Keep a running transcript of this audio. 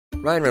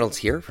Ryan Reynolds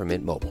here from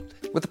Mint Mobile.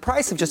 With the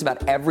price of just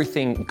about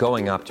everything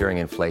going up during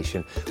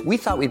inflation, we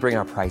thought we'd bring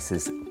our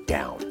prices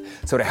down.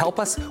 So to help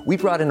us, we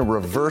brought in a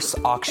reverse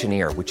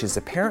auctioneer, which is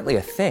apparently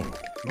a thing.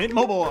 Mint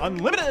Mobile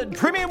Unlimited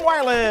Premium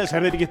Wireless.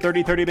 How to get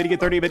 30, 30, bit to get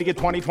 30, bit to get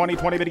 20, 20,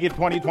 20, bit to get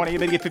 20, 20,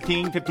 bit to get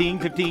 15, 15,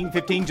 15,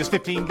 15, just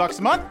 $15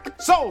 a month?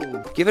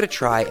 Sold! Give it a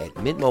try at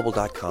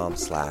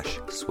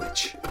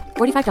mintmobile.com/switch.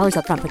 $45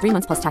 up front for 3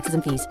 months plus taxes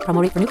and fees.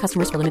 Promo rate for new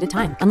customers for limited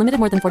time. Unlimited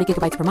more than 40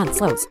 gigabytes per month.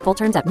 Slows full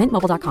terms at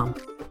mintmobile.com.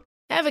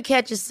 Ever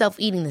catch yourself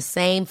eating the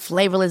same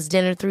flavorless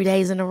dinner 3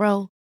 days in a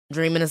row?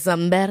 Dreaming of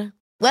something better?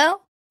 Well,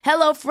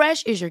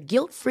 HelloFresh is your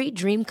guilt-free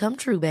dream come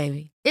true,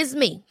 baby. It's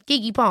me,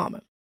 Keke Palmer.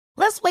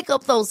 Let's wake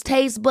up those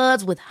taste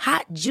buds with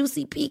hot,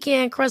 juicy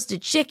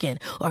pecan-crusted chicken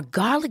or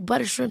garlic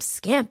butter shrimp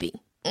scampi.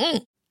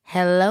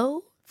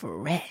 Hello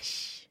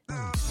Fresh.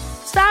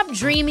 Stop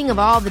dreaming of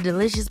all the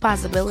delicious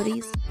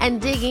possibilities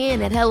and dig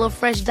in at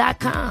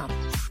HelloFresh.com.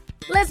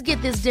 Let's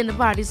get this dinner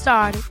party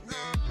started.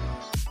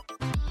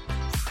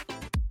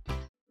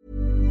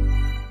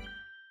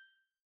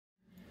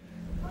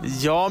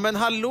 Ja, men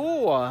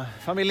hallå!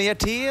 Familjen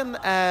Hjertén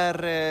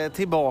är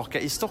tillbaka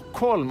i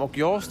Stockholm och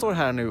jag står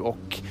här nu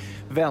och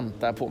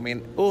väntar på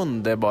min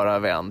underbara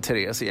vän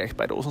Therese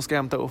Ekberg då, som ska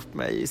hämta upp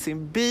mig i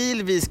sin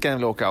bil. Vi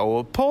ska åka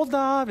och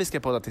podda. Vi ska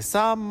podda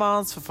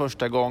tillsammans för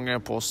första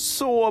gången på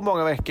så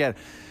många veckor.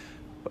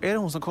 Och är det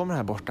hon som kommer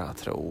här borta,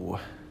 tro?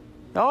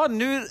 Ja,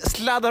 nu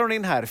sladdar hon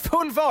in här.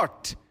 Full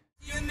fart!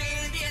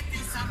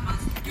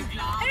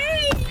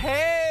 Hej!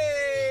 Hej!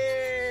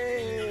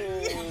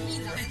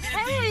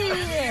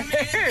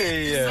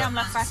 Hej!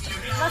 Gamla stjärt.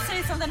 Vad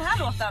sägs om den här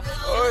låten?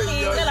 Oj, oj,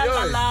 oj.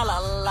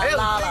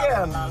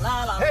 Äntligen!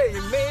 Hej,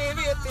 med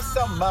vi är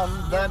tillsammans.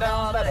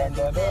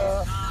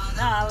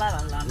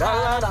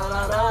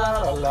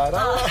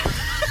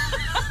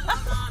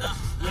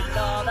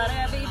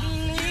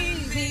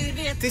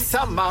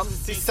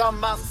 Tillsammans,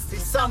 tillsammans,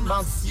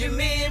 tillsammans. Ju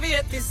mer vi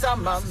är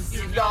tillsammans,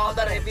 ju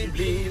gladare vi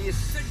blir.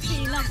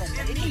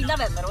 Dina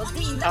vänner och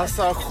dina.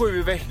 Alltså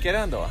 7 veckor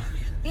ändå.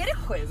 Är det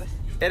 7?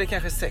 Är det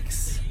kanske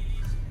 6?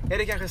 Är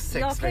det kanske 6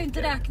 veckor? Jag kan ju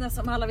inte räkna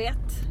som alla vet.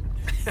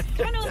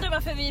 Kan du undra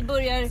varför vi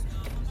börjar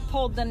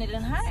podden i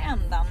den här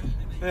ändan?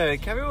 Det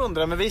kan vi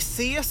undra, men vi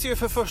ses ju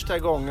för första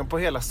gången på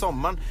hela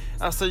sommaren.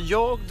 Alltså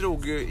jag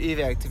drog ju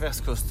iväg till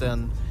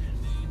västkusten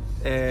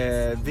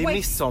vid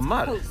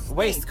midsommar.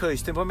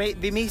 Westkusten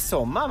vid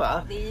midsommar,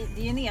 va? Ja,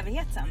 det är ju en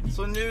evighet sen.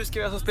 Så nu ska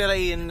vi alltså spela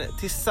in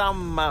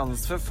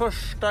tillsammans för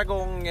första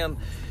gången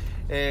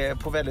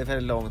på väldigt,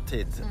 väldigt lång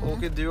tid. Och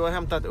du har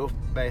hämtat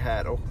upp mig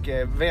här och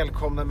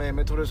välkomnar mig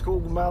med Tore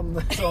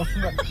Skogman som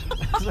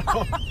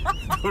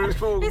Tore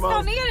Skogman. Vi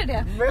ska ner i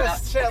det.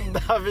 Mest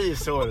kända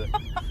visor.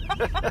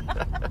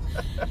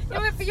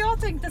 Ja, men för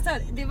jag tänkte så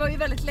här, det var ju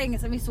väldigt länge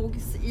sedan vi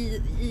sågs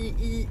i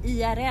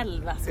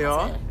IRL, vad ska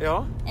man säga.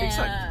 Ja,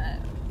 exakt.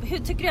 Hur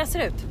tycker du jag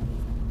ser ut?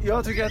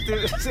 Jag tycker att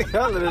du ser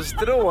alldeles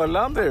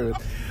strålande ut.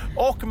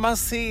 Och man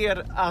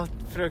ser att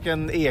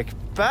fröken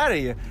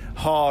Ekberg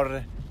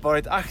har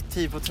varit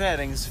aktiv på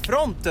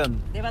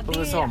träningsfronten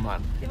under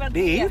sommaren.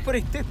 Det är ju på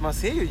riktigt, man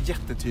ser ju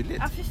jättetydligt.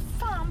 Ja, för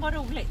fan vad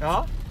roligt.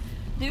 Ja.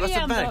 Du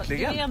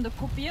är ändå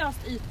kopiöst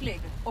ytlig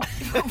och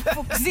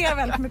fokuserar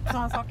väldigt mycket på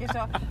sådana saker,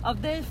 så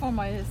av dig får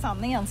man ju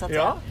sanningen, så att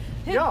säga.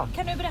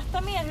 Kan du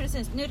berätta mer hur det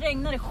syns? Nu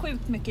regnar det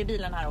sjukt mycket i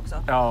bilen här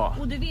också. Ja.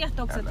 Och du vet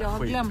också att jag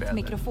har glömt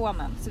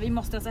mikrofonen, så vi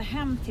måste alltså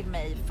hem till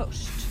mig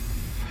först.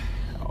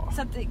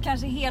 Så att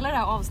kanske hela det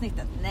här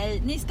avsnittet.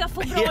 Nej, ni ska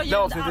få bra ljud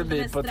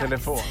alldeles på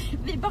telefon.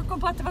 Vi bara kom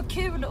på att det var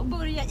kul att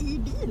börja i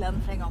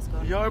bilen för en gångs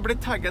skull. Jag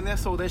blev taggad när jag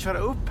såg dig köra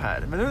upp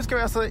här. Men nu ska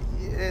vi alltså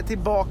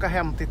tillbaka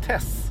hem till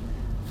Tess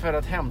för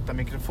att hämta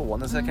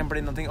mikrofonen så det kan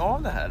bli någonting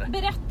av det här.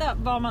 Berätta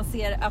vad man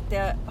ser att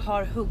det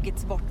har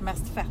huggits bort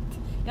mest fett.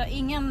 Jag har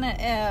ingen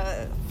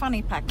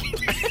funny pack.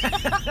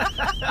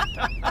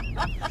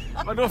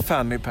 Vadå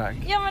funny pack?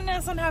 Ja, men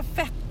en sån här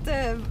fett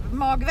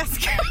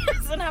magväska.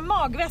 Sån här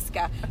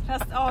magväska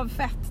fast av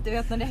fett, du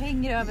vet, när det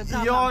hänger över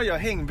brallan. Ja,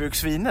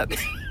 hängbuksvinet.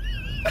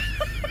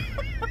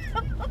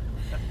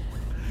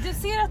 Du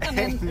ser att den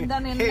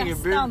är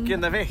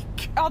hängbuken är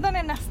väck. Ja, den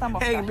är nästan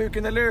borta.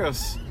 Hängbuken är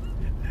lös.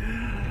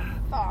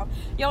 Fan.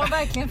 Jag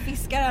verkligen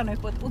fiskar här nu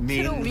på ett otroligt...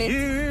 Min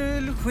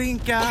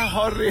julskinka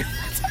har rymt.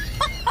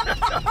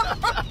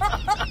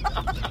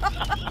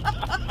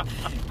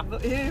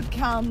 Hur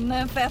kan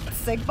en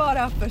fettsäck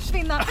bara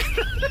försvinna?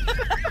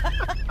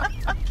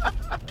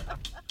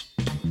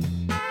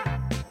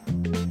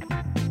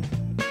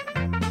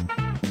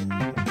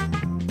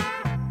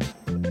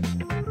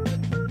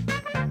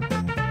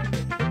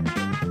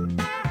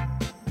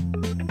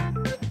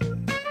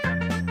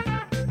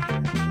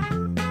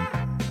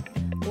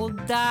 Och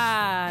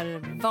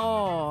där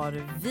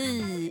var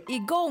vi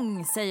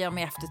igång, säger jag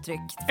med eftertryck.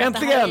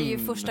 Äntligen! Det här är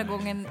ju första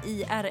gången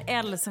i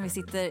RL som vi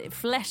sitter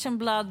flesh and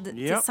blood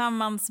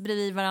tillsammans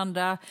bredvid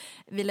varandra.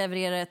 Vi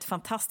levererar ett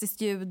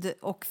fantastiskt ljud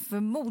och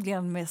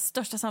förmodligen med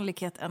största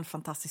sannolikhet en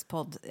fantastisk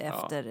podd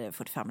efter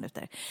 45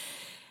 minuter.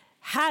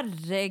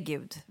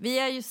 Herregud, vi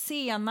är ju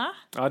sena.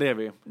 Ja, det är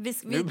vi.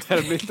 Nu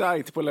börjar det bli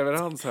tajt på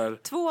leverans här.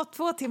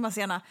 2 timmar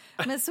sena.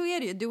 Men så är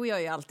det ju, du och jag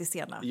är ju alltid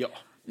sena. Ja.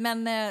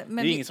 Men det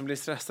är ingen som blir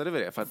stressad över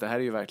det, för att det här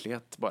är ju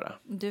verklighet bara.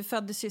 Du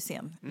föddes ju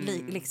sen,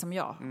 liksom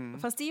jag.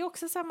 Fast det är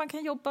också så att man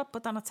kan jobba på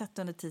ett annat sätt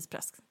under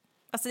tidspress.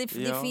 Alltså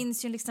det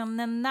finns ju liksom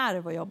en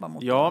nerv att jobba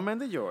mot. Ja, men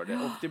det gör det.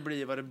 Och det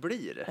blir vad det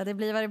blir. Ja, det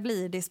blir vad det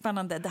blir. Det är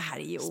spännande. Det här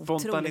är ju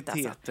otroligt.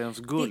 Spontanitetens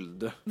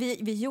guld.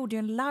 Vi gjorde ju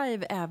en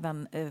live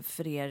även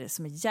för er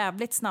som är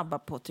jävligt snabba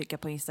på att trycka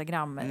på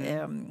Instagram.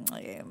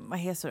 Vad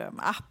heter det?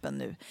 Appen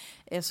nu.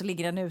 Så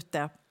ligger den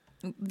ute.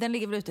 Den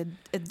ligger väl ute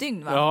ett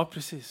dygn, va? Ja,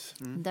 precis.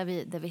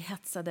 Där vi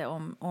hetsade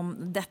om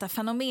detta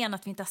fenomen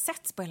att vi inte har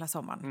setts på hela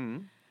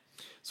sommaren.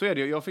 Så är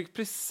det ju. Jag fick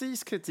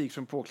precis kritik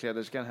från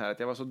påkläderskan här att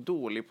jag var så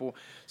dålig på att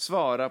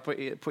svara på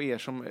er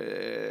som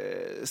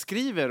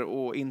skriver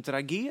och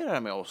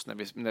interagerar med oss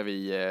när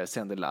vi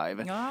sänder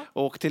live. Ja.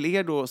 Och till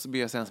er då så ber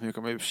jag så hemskt mycket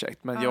om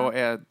ursäkt. Men jag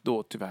är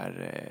då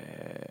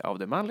tyvärr av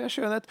det manliga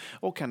könet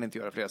och kan inte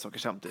göra flera saker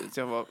samtidigt. Så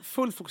jag var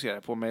fullt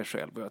fokuserad på mig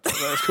själv och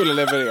vad jag skulle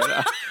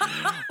leverera.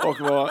 Och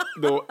var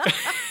då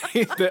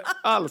inte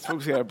alls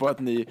fokuserad på att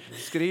ni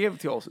skrev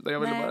till oss, utan jag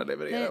ville bara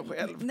leverera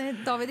själv. Nej,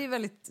 David är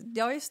väldigt...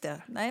 Ja, just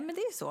det. Nej, men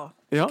det är så.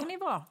 Ja. Så kan det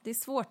vara. Det är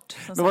svårt.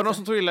 Men var det någon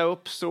som tog illa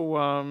upp så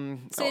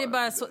är det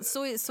bara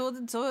så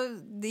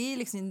det är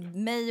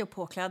liksom mig och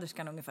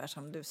påkläderskan ungefär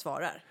som du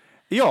svarar.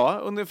 Ja,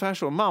 ungefär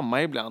så.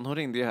 Mamma ibland. Hon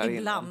ringde ju här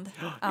ibland.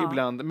 Innan. Ja.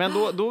 Ibland. Men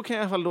då kan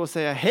jag i alla fall då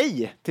säga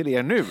hej till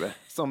er nu.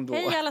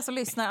 Hej alla som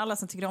lyssnar, alla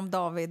som tycker om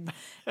David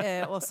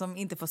och som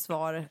inte får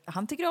svar.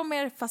 Han tycker om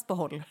er fast på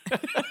håll.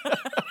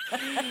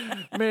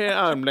 Med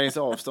armlängds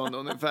avstånd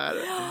ungefär.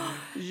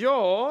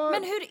 Ja.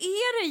 Men hur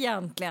är det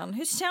egentligen?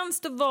 Hur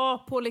känns det att vara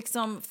på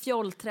liksom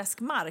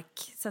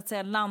fjollträskmark? Så att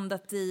säga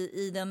landat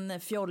i den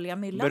fjolliga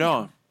myllan?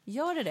 Bra.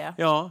 Gör det?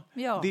 Ja.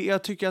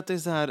 Jag tycker att det är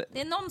så här...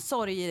 Det är någon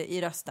sorg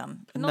i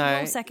rösten.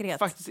 Någon osäkerhet.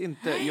 Faktiskt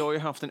inte. Jag har ju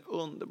haft en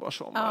underbar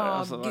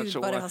sommar. Gud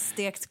vad det har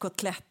stekt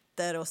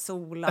kotletter och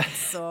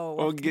solats och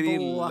och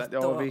grillat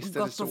och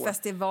gått på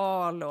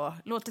festival och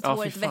låtit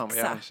håret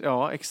växa.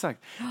 Ja,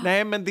 exakt.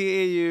 Nej, men det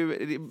är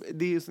ju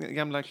den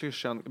gamla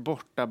klyschan,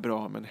 borta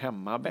bra men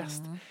hemma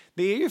bäst.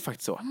 Det är ju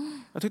faktiskt så.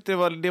 Jag tyckte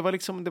det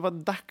var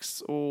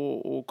dags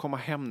att komma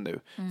hem nu.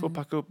 Få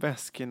packa upp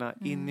väskorna,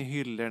 in i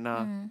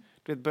hyllorna.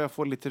 Börja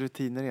få lite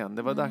rutiner igen.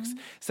 Det var dags.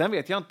 Sen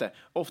vet jag inte.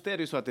 Ofta är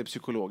det ju så att det är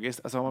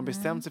psykologiskt. Alltså har man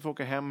bestämt sig för att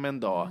åka hem en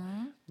dag,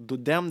 då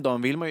den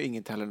dagen vill man ju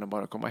inget heller än att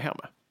bara komma hem.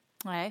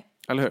 Nej.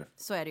 Eller hur?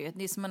 Så är det ju.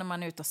 Det är som när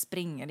man är ute och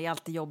springer. Det är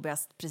alltid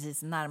jobbigast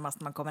precis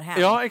närmast man kommer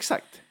hem. Ja,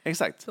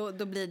 exakt.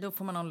 Då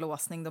får man någon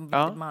låsning. Då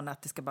vill man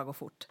att det ska bara gå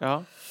fort.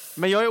 Ja.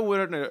 Men jag är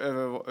oerhört nöjd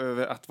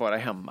över att vara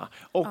hemma.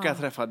 Och att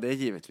träffa dig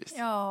givetvis.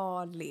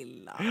 Ja,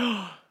 lilla.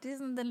 Det är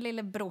som den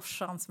lilla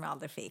brorsan som jag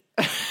aldrig fick.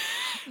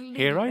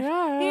 Here I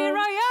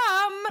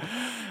am!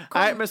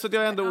 Nej, men så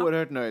jag är ändå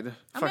oerhört nöjd.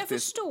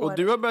 Faktiskt. Och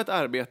du har börjat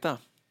arbeta.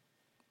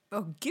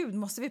 Gud,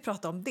 måste vi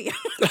prata om det?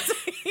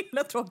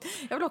 Himla tråkigt.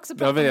 Jag vill också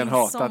prata om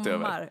min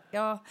sommar.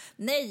 Ja,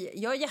 nej,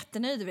 jag är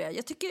jättenöjd över det.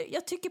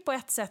 Jag tycker på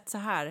ett sätt så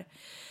här.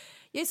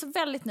 Jag är så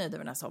väldigt nöjd över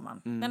den här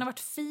sommaren. Den har varit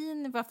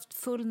fin, vi har haft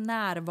full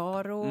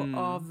närvaro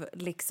av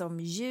liksom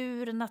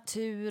djur,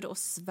 natur och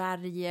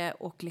Sverige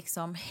och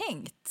liksom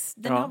hängt.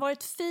 Den har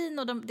varit fin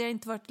och det har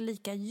inte varit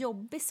lika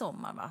jobbig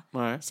sommar, va?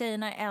 Nej.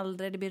 Tjejerna är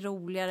äldre, det blir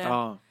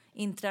roligare.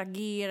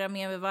 Interagera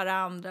med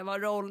varandra, vara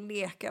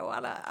rollleka och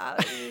alla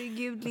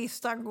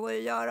gudlistan går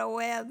att göra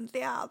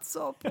oändlig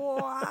alltså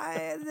på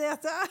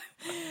detta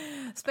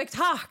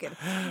spektakel.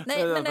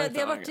 Nej, men det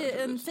har varit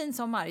en fin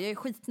sommar. Jag är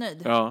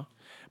skitnöjd. Ja.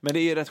 Men det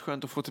är rätt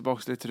skönt att få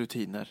tillbaka lite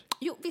rutiner.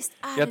 Jo, visst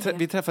är det.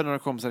 Vi träffade några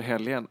kompisar i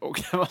helgen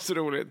och det var så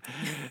roligt.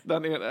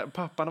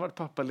 Pappan har varit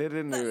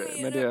pappaledig nu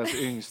med deras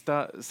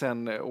yngsta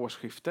sen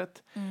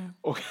årsskiftet.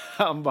 Och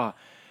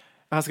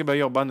han ska börja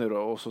jobba nu då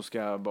och så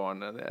ska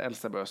barnen,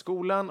 äldsta börja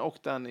skolan och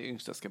den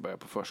yngsta ska börja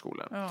på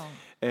förskolan.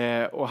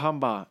 Och han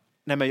bara,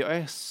 nej men jag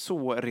är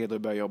så redo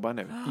att börja jobba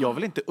nu. Jag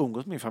vill inte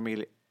umgås med min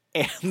familj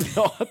en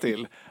dag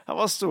till. Han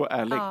var så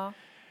ärlig.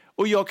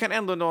 Och jag kan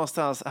ändå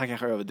någonstans, han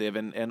kanske överdrev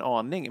en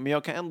aning, men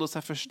jag kan ändå så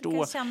här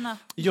förstå.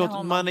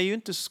 Man är ju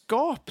inte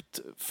skapt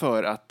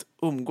för att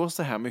umgås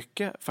så här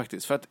mycket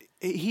faktiskt. För att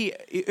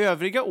i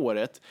övriga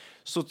året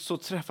så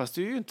träffas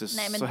du ju inte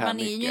så här mycket. Nej, men man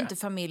är ju inte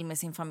familj med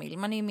sin familj.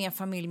 Man är ju mer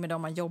familj med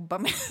dem man jobbar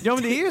med. Ja,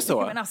 men det är ju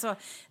så. Men alltså,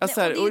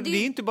 och det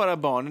är inte bara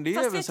barnen, det är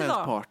även ens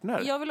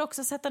partner. Jag vill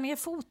också sätta ner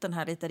foten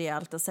här lite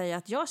rejält och säga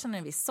att jag känner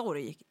en viss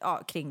sorg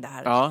kring det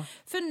här. Ja.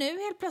 För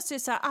nu helt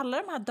plötsligt så här,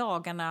 alla de här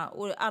dagarna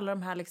och alla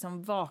de här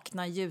liksom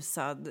vakna,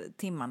 ljusa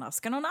timmarna,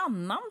 ska någon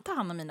annan ta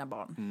hand om mina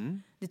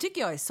barn? Det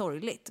tycker jag är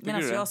sorgligt. Men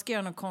alltså, jag ska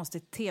göra något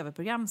konstigt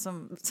tv-program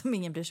som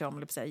ingen bryr sig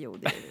om. Jo,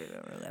 det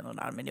är någon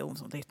 1 miljon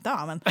som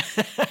tittar.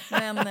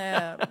 Men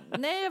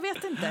nej, jag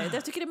vet inte.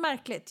 Jag tycker det är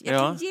märkligt.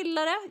 Jag kan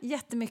gilla det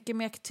jättemycket,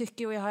 men jag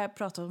tycker, och jag har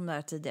pratat om det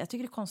här tidigare, jag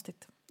tycker det är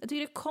konstigt. Jag tycker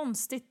det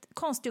är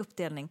konstig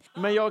uppdelning.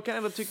 Men jag kan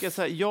ändå tycka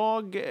så här,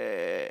 jag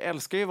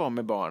älskar ju att vara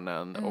med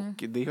barnen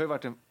och det har ju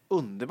varit en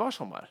underbar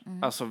sommar.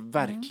 Alltså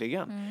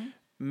verkligen.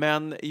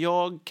 Men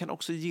jag kan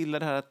också gilla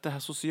det här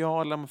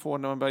sociala man får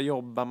när man börjar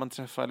jobba. Man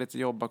träffar lite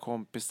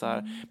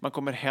jobbarkompisar. Man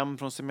kommer hem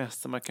från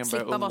semester. Man kan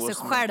börja slippa vara sig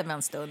själv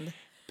en stund.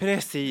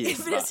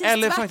 Precis. Precis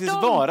eller tvärtom. faktiskt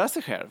vara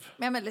sig själv.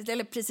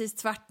 Eller precis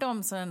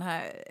tvärtom, så den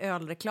här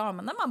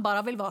ölreklamen. När man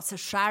bara vill vara sig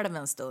själv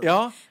en stund.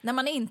 Ja. När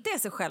man inte är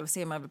sig själv, så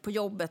är man på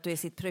jobbet och i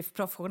sitt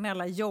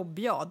professionella jobb.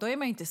 Ja, då är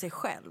man inte sig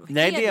själv.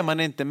 Nej, det är man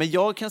inte. Men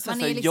jag kan säga så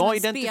här, liksom jag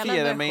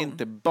identifierar mig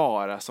inte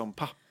bara som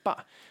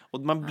pappa.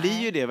 Och man blir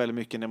ju det väldigt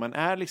mycket när man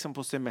är liksom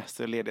på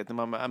semester och ledighet.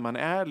 När man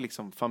är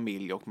liksom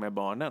familj och med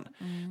barnen.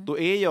 Då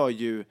är jag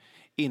ju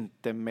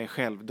inte mig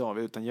själv,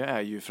 David, utan jag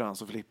är ju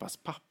Frans och Filippas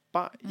pappa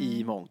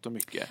i mångt och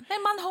mycket.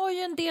 Men man har ju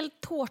en del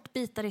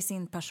tårtbitar i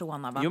sin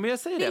persona, va? Jo, men jag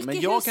säger det.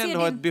 Men jag kan ändå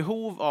ha ett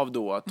behov av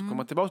då att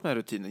komma tillbaka med den här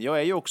rutinen. Jag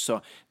är ju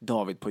också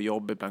David på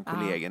jobbet bland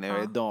kollegorna. Jag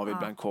är David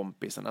bland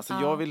kompisarna. Alltså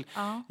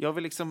jag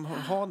vill liksom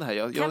ha det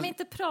här. Kan vi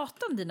inte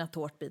prata om dina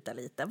tårtbitar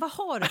lite? Vad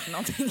har du för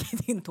någonting i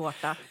din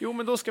tårta? Jo,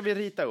 men då ska vi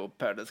rita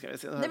upp här. Det ska vi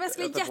se. Nej, men jag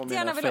skulle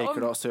jättegärna vilja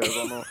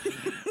fake-glasögon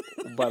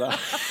och bara...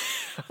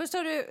 Först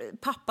har du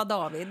pappa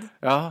David.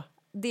 Ja.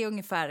 Det är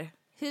ungefär...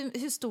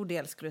 Hur stor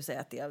del skulle du säga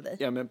att det är av dig?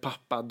 Ja, men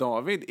pappa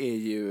David är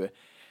ju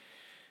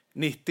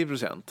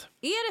 90%.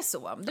 Är det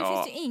så? Då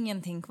finns ju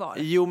ingenting kvar.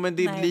 Jo, men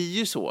det blir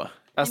ju så.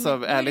 Alltså,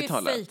 men, ärligt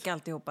talat. Du är ju fake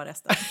alltihopa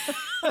resten.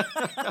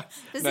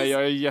 Nej,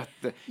 jag är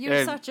jätte...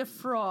 You're such a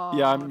fraud.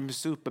 Ja, I'm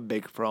super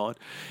big fraud.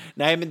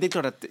 Nej, men det är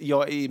klart att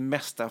jag i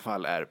mesta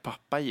fall är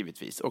pappa,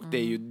 givetvis. Och det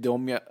är ju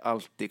de jag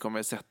alltid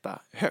kommer sätta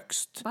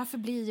högst. Varför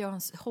blir jag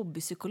en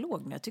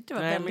hobbypsykolog nu? Jag tyckte det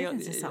var väldigt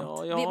intressant.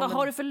 Vad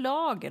har du för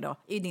lager då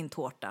i din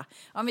tårta?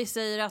 Om vi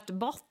säger att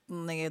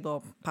botten är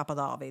då pappa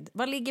David.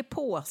 Vad ligger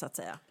på, så att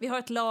säga? Vi har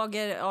ett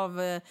lager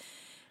av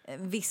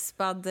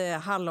vispad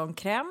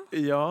hallonkräm.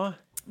 Ja.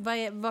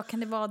 Vad kan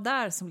det vara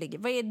där som ligger?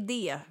 Vad är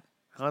det?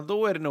 Ja,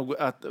 då är det nog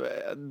att...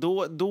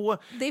 Då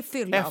det är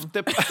fyllan.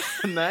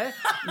 Nej,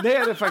 det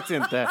är det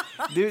faktiskt inte.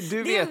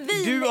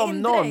 Du om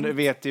någon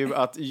vet ju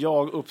att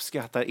jag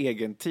uppskattar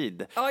egen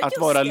tid. Ja, att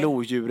vara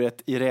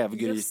lodjuret i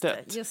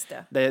rävgrytet. Just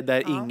det.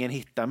 Där ingen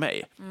hittar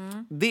mig.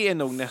 Det är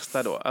nog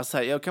nästa då.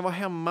 Alltså, jag kan vara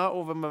hemma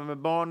och vara med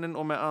barnen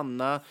och med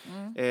Anna.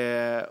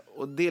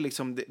 Och det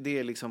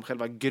är liksom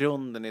själva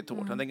grunden i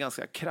tårtan. Det är en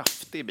ganska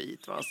kraftig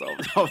bit alltså,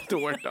 av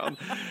tårtan.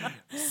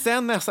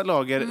 Sen nästa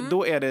lager,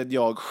 då är det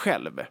jag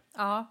själv.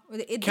 Ja,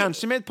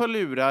 kanske med ett par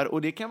lurar,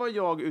 och det kan vara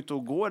jag ute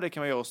och går, det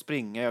kan vara jag och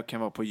springa, jag kan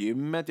vara på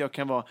gymmet, jag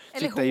kan vara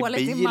sitta i bilen. Eller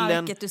hålet i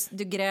market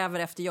du gräver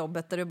efter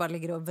jobbet där du bara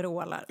ligger och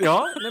vrålar.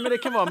 Ja, nej, men det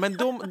kan vara, men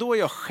då är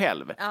jag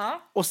själv.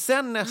 Ja. Och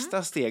sen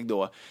nästa steg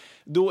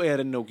då är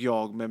det nog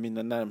jag med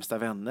mina närmsta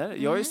vänner.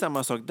 Jag är ju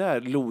samma sak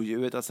där,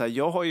 lodjuret. Alltså,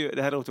 jag har ju,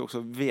 det här låter också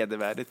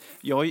vedervärdigt.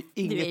 Jag har ju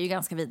inget... Du är ju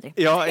ganska vidrig.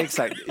 Ja,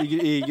 exakt.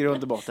 I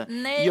grund och botten.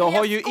 Nej, jag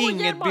har ju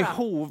inget bara.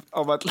 behov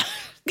av att...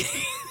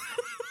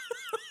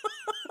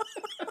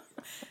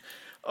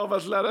 av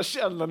att lära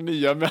känna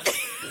nya människor.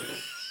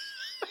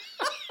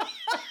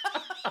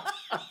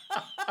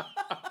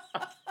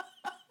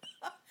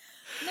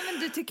 Nej, men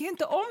du tycker ju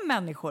inte om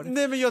människor.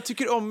 Nej, men jag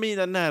tycker om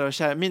mina nära och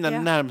kära, mina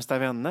närmsta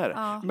vänner.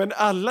 Ja. Men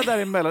alla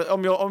däremellan,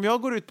 om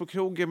jag går ut på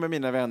krogen med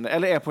mina vänner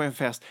eller är på en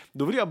fest,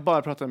 då vill jag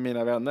bara prata med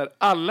mina vänner.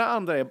 Alla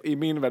andra är i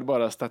min värld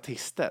bara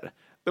statister.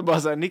 Det är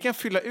bara så här, ni kan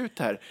fylla ut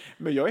här,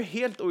 men jag är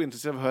helt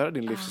ointresserad av att höra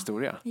din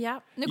livshistoria.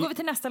 Ja, nu går vi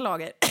till nästa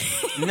lager.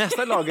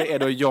 Nästa lager är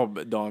då jobb,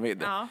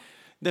 David. Ja.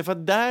 Därför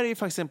att där är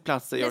faktiskt en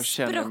plats där jag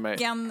känner mig... Med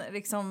sprucken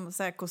liksom,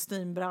 så här,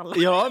 kostymbralla.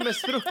 Ja, med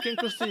sprucken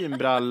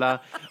kostymbralla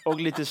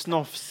och lite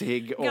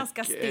snofsig och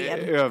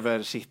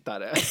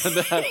översittare.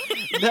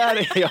 där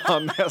är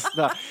jag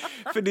nästa.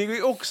 För det är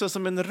ju också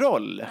som en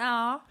roll.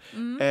 Ja.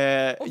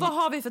 Och vad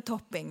har vi för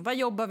topping? Vad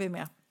jobbar vi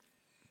med?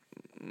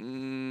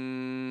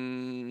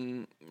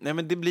 Nej,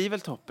 men det blir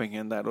väl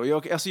toppingen där då.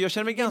 Jag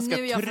känner mig ganska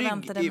trygg. Nu jag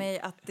förväntade mig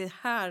att det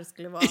här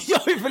skulle vara... Ja,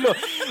 förlåt.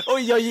 Och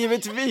jag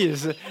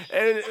givetvis.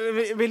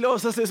 Vi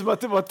låtsas det som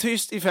att det var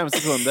tyst i 5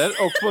 sekunder.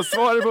 Och på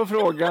svaret på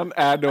frågan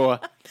är då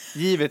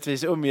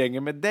givetvis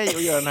umgänge med dig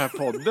och göra den här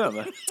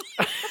podden.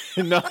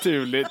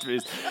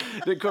 Naturligtvis.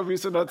 Det kommer ju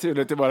så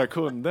naturligt till bara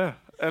kunde.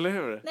 Eller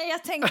hur? Nej,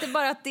 jag tänkte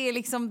bara att det är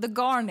liksom the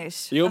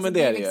garnish. Jo, alltså, men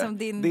det är det liksom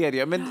det är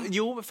det. Men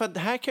jo, för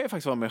här kan jag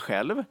faktiskt vara mig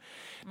själv.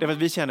 Därför att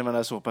vi känner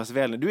varandra så pass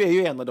väl. Du är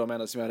ju en av de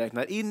enda som jag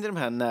räknar in i den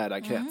här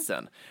nära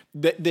kretsen.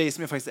 Det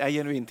som jag faktiskt är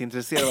genuint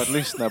intresserad av att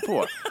lyssna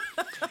på.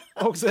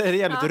 Och så är det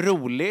jävligt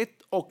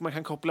roligt och man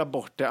kan koppla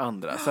bort det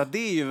andra. Så att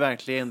det är ju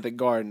verkligen the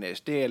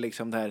garnish. Det är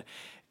liksom det här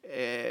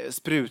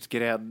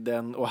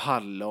sprutgrädden och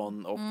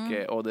hallon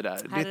och det där.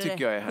 Det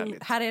tycker jag är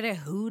härligt. Här är det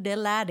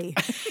hoodelady.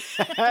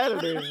 Här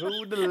är det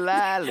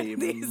hoodelally,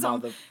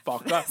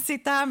 motherfucker.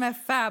 Sitta här med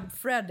Fab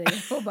Freddy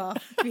och bara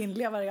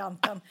kvinnliga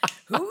varianten.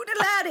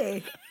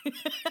 Hoodelady!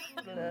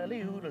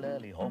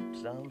 Hoodelally,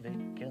 hoppsan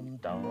vilken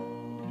dag.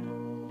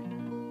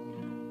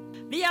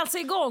 Vi är alltså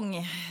igång.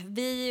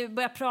 Vi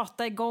börjar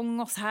prata igång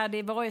oss här.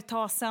 Det var ju ett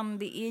tag sedan.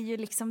 Det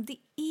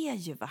är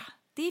ju va?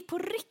 Det är på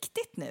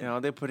riktigt nu. Ja,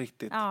 det är på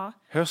riktigt. Ja.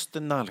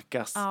 Hösten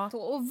nalkas. Ja.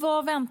 Och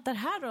vad väntar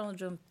här då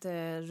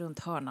runt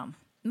hörnan?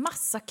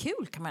 massa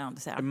kul kan man ändå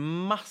säga.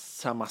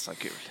 Massa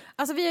kul.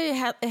 Alltså vi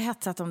har ju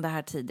hetsat om det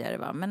här tidigare,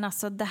 va? Men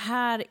alltså det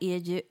här är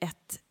ju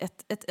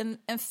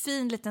en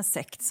fin liten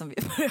sekt som vi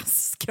börjar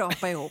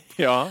skrapa ihop.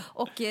 Ja.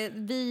 Och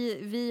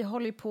vi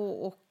håller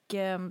på och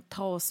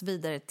ta oss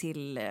vidare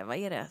till, vad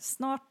är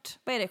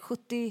det,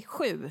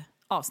 77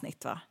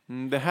 avsnitt, va?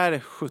 Det här är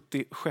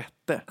 76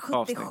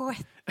 avsnitt.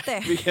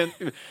 76.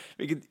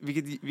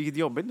 Vilket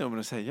jobbigt nummer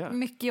att säga.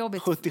 Mycket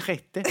jobbigt.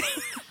 76.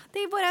 Det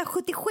är bara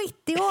 77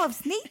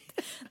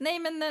 avsnitt. Nej,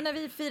 men när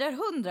vi firar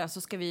 100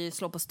 så ska vi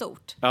slå på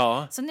stort.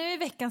 Ja. Så nu i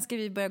veckan ska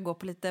vi börja gå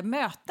på lite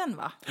möten,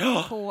 va?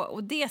 Ja.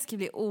 Och det ska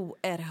bli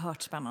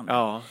oerhört spännande.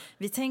 Ja.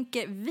 Vi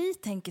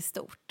tänker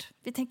stort.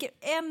 Vi tänker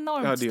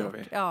enormt det stort. gör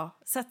vi. Ja,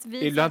 så att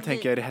Ibland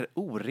tänker jag, är det här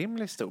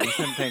orimligt stort?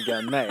 Sen tänker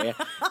jag, nej,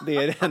 det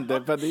är det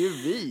inte, för det är ju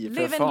vi,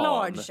 för Live fan. and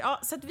large. Ja,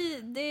 så att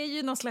det är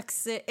ju någon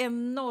slags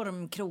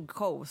enorm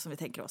krogshow som vi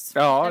tänker oss.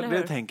 Ja, eller det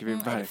hur? tänker vi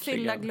verkligen.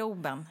 Fylla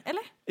Globen,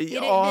 eller?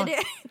 Ja.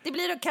 Det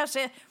blir då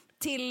kanske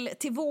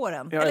till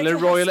våren. Ja, eller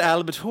Royal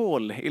Albert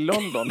Hall i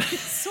London.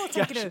 Så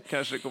tänker du.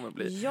 Kanske det kommer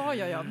bli.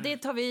 Ja. Det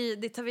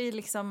tar vi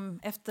liksom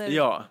efter.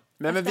 Ja.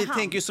 Men vi hand.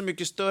 tänker ju så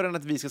mycket större än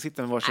att vi ska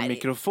sitta med varsin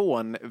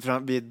mikrofon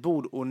vid ett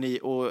bord och ni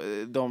och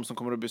de som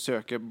kommer att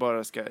besöka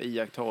bara ska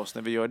iaktta oss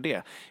när vi gör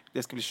det.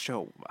 Det ska bli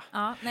show, va?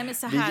 Ja, nej, men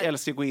så här. Vi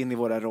älskar att gå in i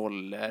våra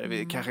roller.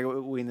 Vi kanske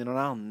gå in i någon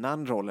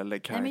annan roll eller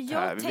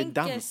karaktär. Vi vill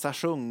dansa,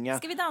 sjunga.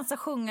 Ska vi dansa,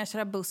 sjunga,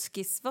 köra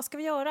buskis? Vad ska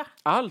vi göra?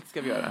 Allt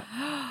ska vi göra.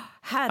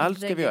 Herregud. Allt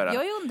ska vi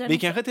göra. Vi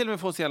kanske till och med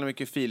får så jävla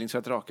mycket feeling så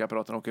att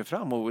rakapparaten åker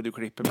fram och du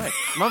klipper mig.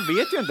 Man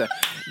vet ju inte.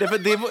 Det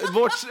är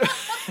vårt...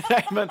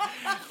 Nej, men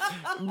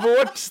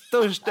vårt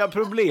största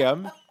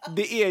problem,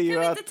 det är ju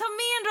att... att... inte ta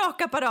med en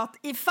rakapparat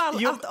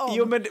ifall att om...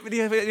 Jo, men det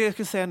jag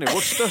ska säga nu.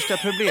 Vårt största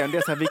problem, det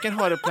är så här, vi kan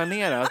ha det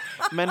planerat,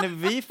 men när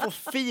vi får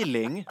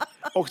feeling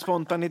och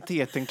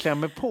spontaniteten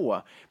klämmer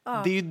på,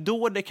 det är ju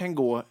då det kan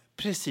gå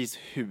precis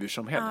hur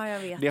som helst. Ja, jag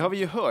vet. Det har vi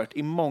ju hört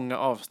i många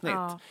avsnitt.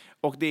 Ja.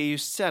 Och det är ju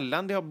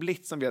sällan det har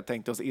blivit som vi har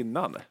tänkt oss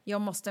innan.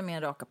 Jag måste med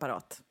en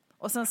rakapparat.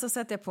 Och sen så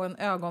sätter jag på en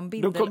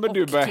ögonbindel. Då kommer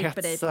du börja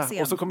hetsa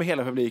och så kommer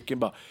hela publiken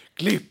bara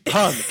klipp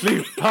han.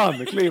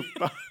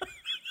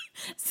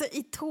 Så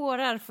i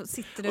tårar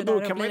sitter du och då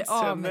där kan och man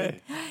blir av med.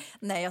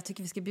 Nej, jag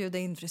tycker vi ska bjuda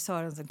in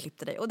frisören som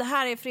klippte dig. Och det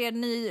här är för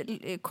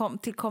er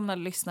tillkomna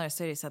lyssnare,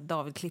 så är det så att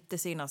David klippte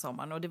sig innan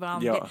sommaren. Och det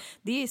var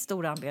det är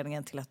stora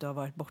anledningen till att du har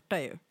varit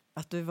borta ju.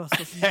 Att du var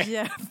så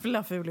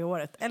jävla ful i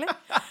håret, eller?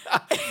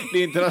 Det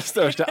är inte den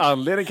största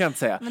anledningen, kan jag inte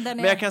säga. Men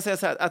jag kan säga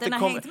så här,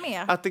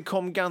 att det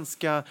kom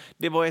ganska...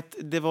 Det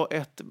var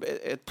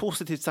ett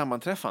positivt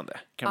sammanträffande,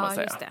 kan man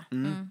säga. Just det.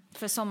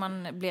 För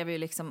sommaren blev ju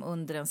liksom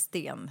under en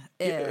sten.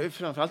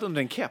 Framförallt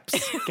under en keps,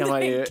 kan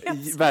man ju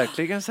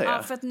verkligen säga.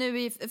 Ja, för att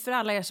nu, för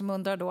alla er som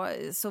undrar då,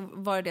 så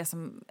var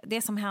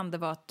det som hände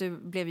var att du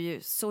blev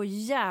ju så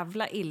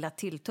jävla illa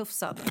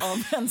tilltufsad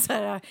av en så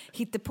här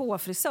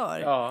hittepå-frisör.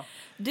 Ja.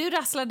 Du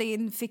rasslade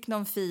in, fick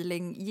någon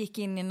feeling, gick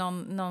in i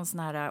någon sån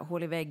här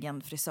hål i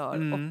väggen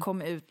frisör och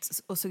kom ut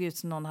och såg ut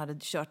som någon hade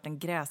kört en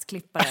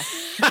gräsklippare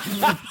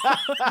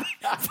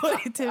på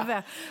ditt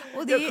huvud.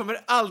 Och jag kommer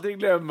aldrig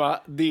glömma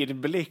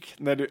din blick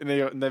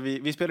när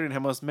vi spelade in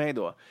hemma hos mig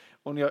då,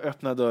 och när jag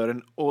öppnade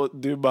dörren och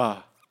du bara...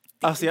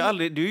 Alltså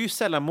du är ju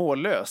sällan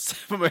mållös,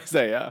 får man ju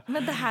säga.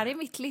 Men det här är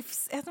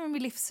ett av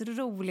mitt livs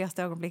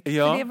roligaste ögonblick.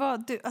 Ja. För det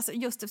var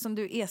just eftersom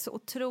du är så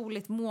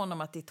otroligt mån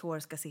om att ditt hår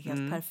ska se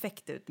helt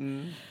perfekt ut.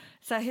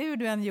 Så här, hur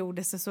du än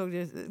gjorde så såg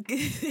det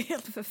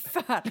helt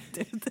förfärligt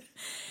ut.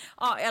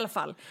 Ja, i alla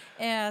fall.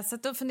 Så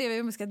då funderar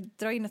vi om vi ska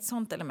dra in ett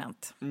sånt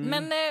element.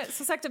 Men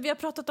som sagt, vi har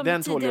pratat om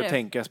det tidigare. Den tål att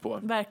tänkas på.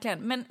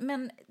 Verkligen.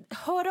 Men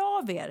hör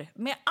av er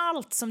med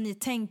allt som ni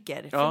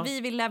tänker. För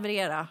vi vill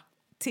leverera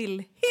till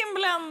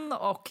himlen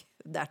och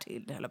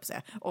därtill, höll jag på att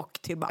säga, och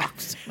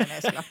tillbaks.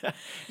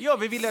 Ja,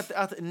 vi vill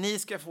att ni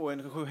ska få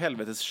en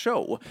sjuhelvetes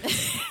show.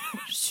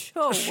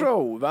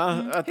 Show, va?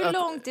 Hur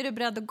långt är du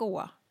beredd att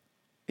gå?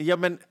 Ja,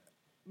 men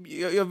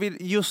jag vill,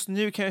 just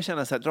nu kan jag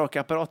känna så här,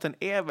 rakapparaten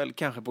är väl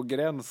kanske på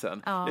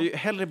gränsen. Ja. Jag är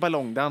hellre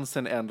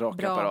ballongdansen än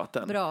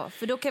rakapparaten. Bra,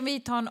 för då kan vi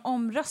ta en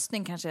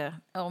omröstning kanske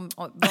om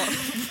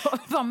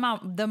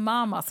vad the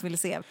mamas vill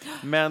se.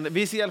 Men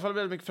vi ser i alla fall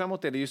väldigt mycket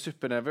framåt det. Det är ju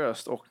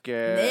supernervöst och...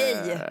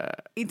 Nej,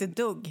 inte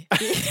dugg.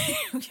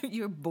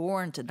 You're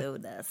born to do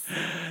this.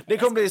 Det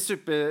kommer bli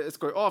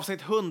superskoj.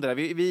 Avsnitt 100.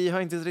 Vi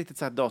har inte riktigt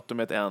sagt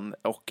datumet än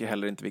och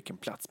heller inte vilken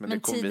plats, men det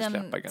kommer vi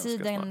släppa ganska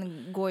snart.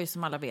 Tiden går ju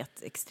som alla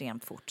vet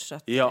extremt fort. Så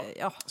att,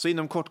 så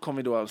inom kort kommer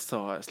vi då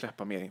alltså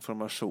släppa mer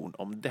information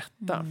om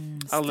detta.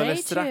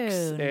 Alldeles strax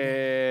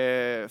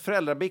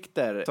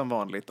föräldrabikter som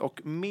vanligt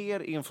och mer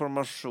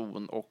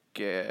information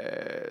och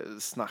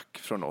snack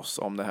från oss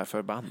om det här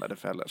förbannade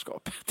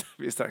föräldraskapet.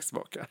 Vi är strax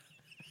tillbaka.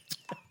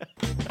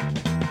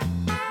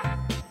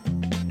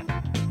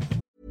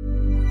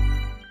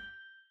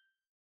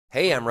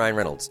 Hey, I'm Ryan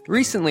Reynolds.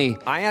 Recently,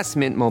 I asked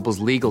Mint Mobile's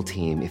legal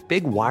team if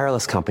big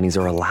wireless companies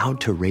are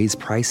allowed to raise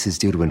prices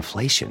due to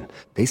inflation.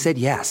 They said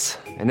yes.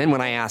 And then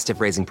when I asked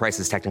if raising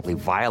prices technically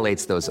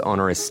violates those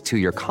onerous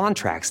two-year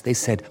contracts, they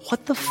said,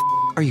 "What the f***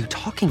 are you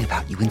talking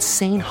about, you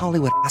insane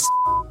Hollywood ass?"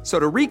 So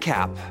to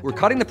recap, we're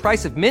cutting the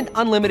price of Mint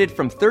Unlimited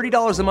from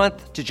 $30 a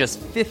month to just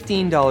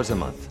 $15 a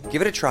month.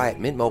 Give it a try at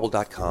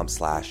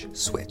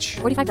mintmobile.com/switch.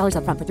 $45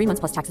 up front for 3 months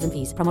plus taxes and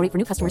fees. Promo rate for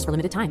new customers for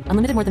limited time.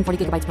 Unlimited more than 40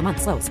 gigabytes per month.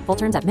 Slows full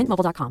terms at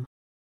mintmobile.com.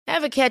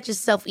 Ever catch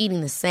yourself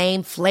eating the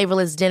same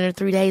flavorless dinner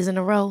 3 days in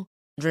a row?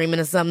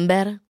 Dreaming of something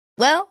better?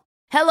 Well,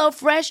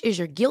 HelloFresh is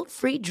your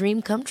guilt-free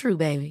dream come true,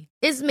 baby.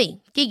 It's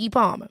me, Keke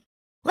Palmer.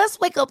 Let's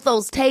wake up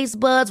those taste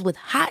buds with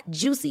hot,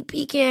 juicy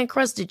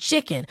pecan-crusted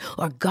chicken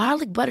or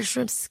garlic butter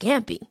shrimp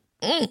scampi.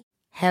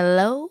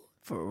 Hello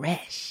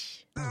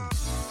Fresh.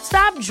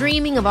 Stop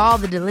dreaming of all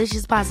the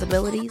delicious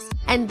possibilities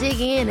and dig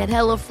in at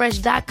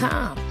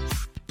HelloFresh.com.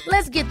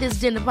 Let's get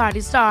this dinner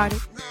party started.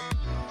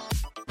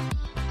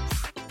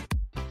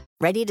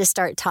 Ready to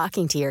start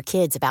talking to your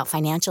kids about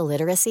financial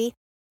literacy?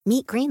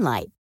 Meet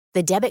Greenlight,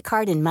 the debit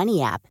card and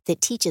money app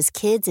that teaches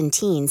kids and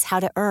teens how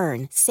to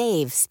earn,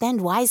 save,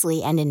 spend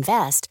wisely, and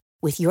invest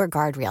with your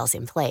guardrails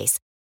in place.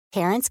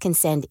 Parents can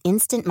send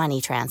instant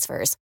money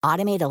transfers,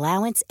 automate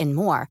allowance, and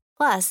more.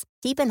 Plus,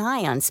 keep an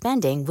eye on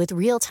spending with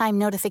real-time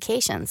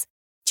notifications.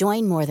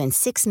 Join more than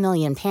 6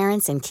 million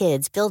parents and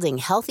kids building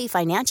healthy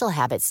financial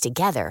habits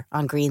together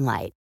on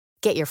Greenlight.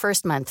 Get your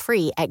first month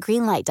free at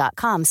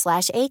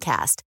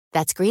greenlight.com/ACAST.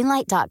 That's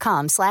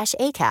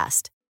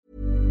greenlight.com/ACAST.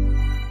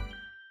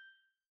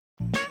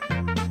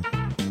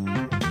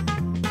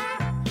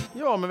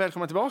 Ja, men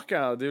välkomna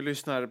tillbaka. Du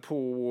lyssnar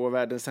på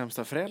Världens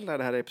sämsta föräldrar.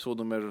 Det här är episod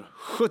nummer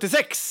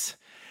 76.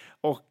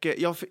 Och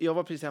jag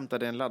var precis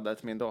hämtade en laddare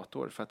till min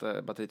dator för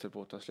att batteriet höll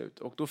på att ta slut.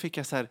 Och då fick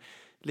jag så här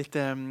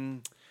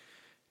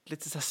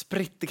lite så här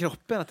spritt i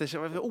kroppen. Att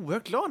jag var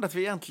oerhört glad att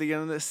vi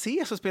äntligen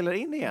ses och spelar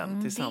in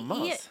igen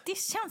tillsammans. Det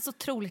känns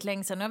otroligt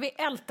länge sedan. Nu har vi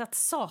ältat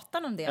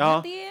satan om det. Ja.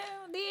 Men det är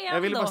ändå...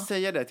 Jag ville bara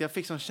säga det. Att jag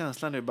fick sån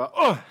känsla nu.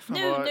 Bara,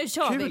 nu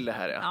kör kul vi. Det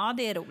här är. Ja,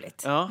 det är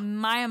roligt. Ja.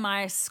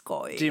 Maj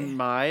skoj. Det är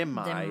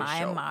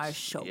Maj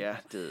show. Ja,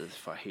 det är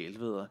för helt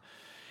vidare.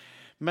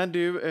 Men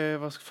du,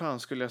 vad fan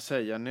skulle jag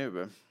säga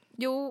nu?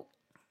 Jo,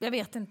 jag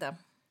vet inte.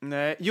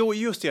 Nej,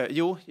 just det.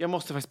 Jag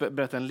måste faktiskt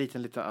berätta en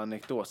liten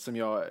anekdot som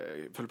jag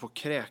föll på att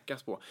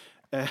kräkas på.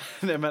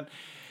 Nej, men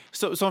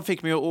som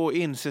fick mig att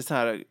inse så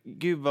här,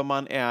 gud vad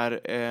man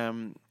är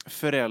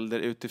förälder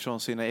utifrån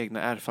sina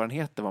egna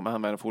erfarenheter. Vad man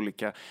använder för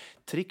olika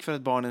trick för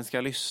att barnen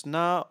ska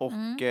lyssna och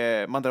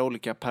man drar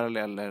olika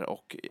paralleller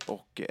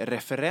och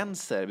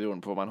referenser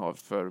beroende på vad man har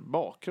för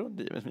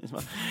bakgrund givetvis.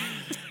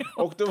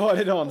 Och då var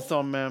det någon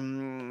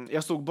som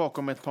jag stod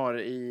bakom ett par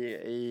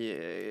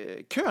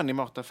i kön i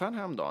mataffären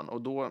häromdagen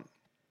och då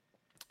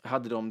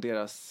hade de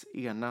deras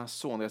ena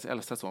son, deras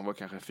äldsta son var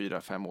kanske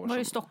 4-5 år. Var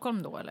det i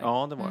Stockholm då eller?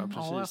 Ja, det var jag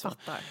precis. Ja, jag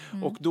fattar.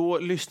 Och då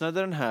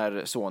lyssnade den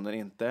här sonen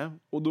inte.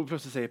 Och då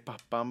plötsligt säger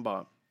pappan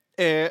bara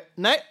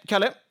nej,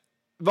 Kalle,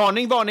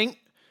 varning.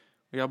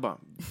 Och jag bara,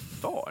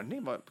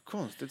 varning? Vad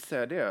konstigt att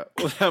säga det.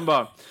 Och sen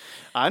bara,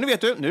 nej nu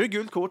vet du, nu är det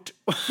gult kort.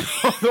 Och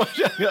då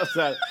känner jag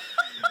så här,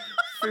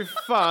 fy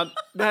fan,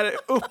 det här är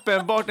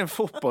uppenbart en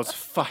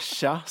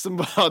fotbollsfarsa som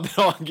bara har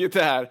dragit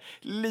det här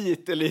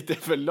lite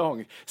för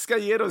långt. Ska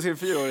ge då sin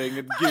 4-åring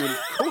ett gult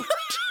kort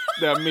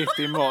där mitt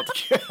i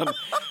matkön.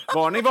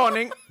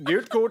 Varning,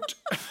 gult kort.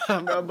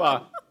 Jag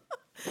bara...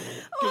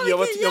 Jag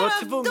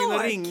var tvungen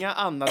att ringa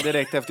Anna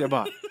direkt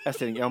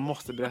efter. Jag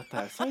måste berätta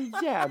här. Så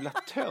jävla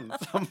tönt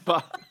som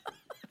bara...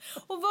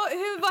 Och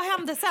vad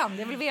hände sen?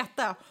 Jag vill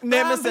veta.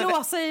 Nej, han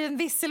blåsa i en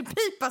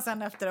visselpipa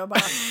sen efter och bara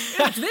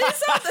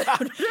utvisat.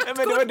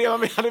 Men det var det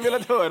man hade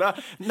velat höra.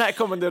 När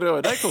kommer det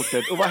röda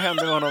kortet? Och vad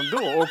händer med honom då?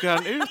 Åker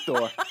han ut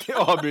då till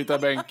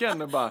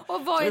avbrytarbänken? Och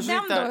vad är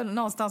den då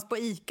någonstans på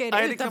Ica? Är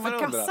det utanför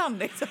kassan?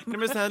 Liksom? Nej,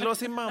 men sen la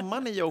sin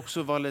mamma i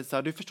också var lite så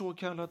här, du förstår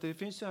Kalle att det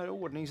finns så här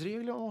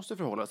ordningsregler man måste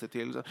förhålla sig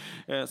till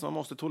som man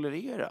måste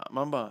tolerera.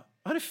 Man bara,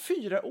 han är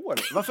 4 år.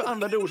 Varför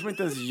använder ord som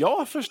inte ens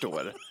jag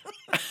förstår?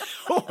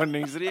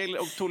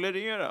 Ordningsregler och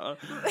tolerera.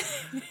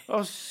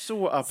 Och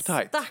så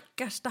uptight.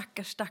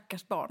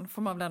 Stackars barn,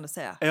 får man väl ändå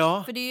säga.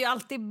 Ja. För det är ju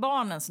alltid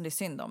barnen som det är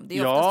synd om. Det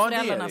är oftast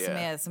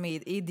föräldrarna som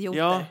är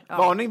idioter.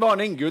 Ja.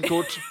 Varning, gult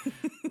kort.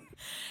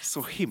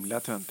 Så himla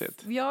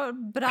töntigt.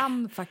 Jag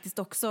brann faktiskt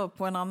också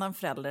på en annan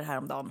förälder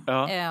häromdagen.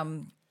 Ja.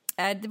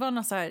 Det var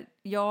något så här,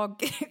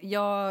 jag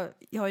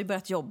har ju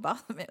börjat jobba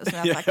som jag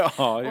sagt.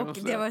 Och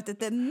det har varit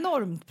ett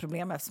enormt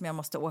problem eftersom jag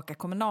måste åka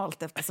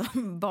kommunalt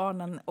eftersom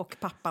barnen och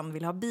pappan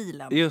vill ha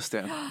bilen. Just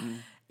det.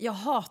 Jag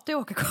hatar att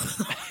åka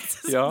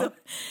kommunalt. Ja.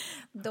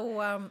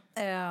 Då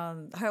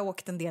har jag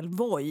åkt en del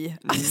Voi,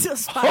 alltså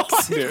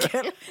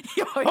sparkcykel.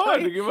 Jag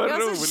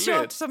har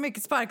kört så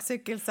mycket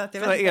sparkcykel så att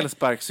jag vet inte.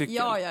 Elsparkcykel.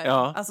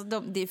 Ja. Alltså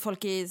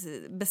folk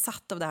är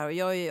besatt av det här och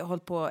jag har ju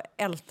hållit på och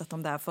ältat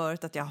om det här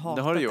förut att jag hatat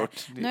det. Har du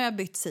gjort. Nu har jag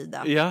bytt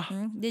sida. Ja.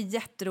 Det är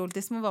jätteroligt. Det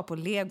är som att vara på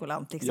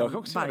Legoland liksom. Jag kan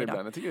också göra det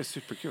ibland. Jag tycker det är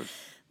superkul.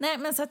 Nej,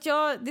 men så att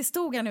det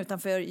stod han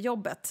utanför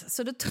jobbet.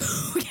 Så då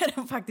tog jag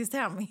den faktiskt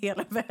hem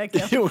hela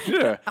vägen. Gjorde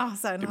du? Ja,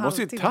 det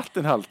måste ju tagit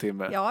en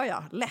halvtimme.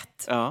 Ja,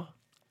 lätt. Ja.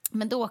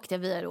 Men då åkte jag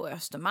via då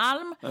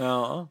Östermalm.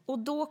 Ja. Och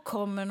då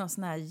kommer någon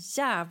sån här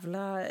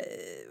jävla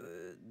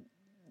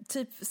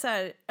typ så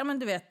här, ja men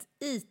du vet,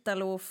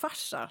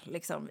 Italo-farsa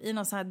liksom, i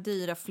någon så här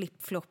dyra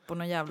flip-flop och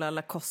någon jävla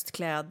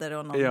Lacoste-kläder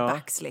och någon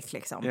backslick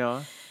liksom.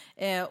 Ja.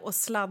 Och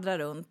sladdrar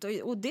runt.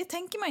 Och det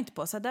tänker man inte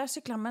på. Så där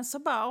cyklar man, så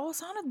bara,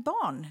 så har han ett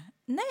barn.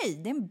 Nej,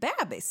 det är en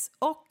bebis.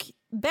 Och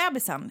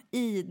bebisen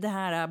i den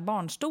här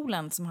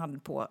barnstolen som hade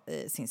på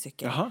sin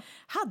cykel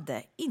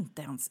hade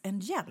inte ens en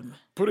hjälm.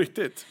 På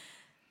riktigt?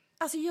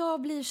 Alltså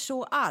jag blir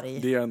så arg.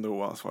 Det är ändå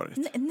oansvarigt.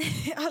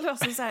 Nej,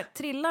 alltså så här,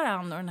 trillar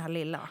han och den här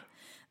lilla,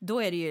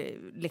 då är det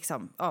ju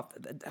liksom,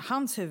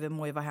 hans huvud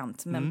må ju vara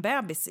hänt. Men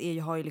bebis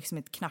har ju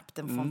liksom knappt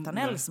en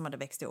fontanell som hade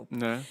växt ihop.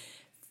 Nej.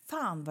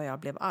 Fan vad jag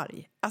blev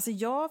arg. Alltså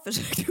jag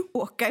försökte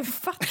åka i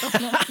fatt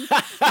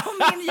på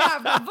min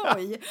jävla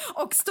boj.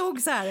 Och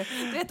stod så här,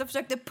 du vet, och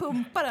försökte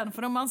pumpa den.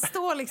 För om man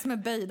står liksom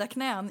med böjda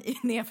knän i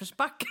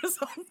nedförsbackar och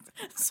sånt,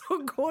 så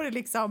går det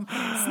liksom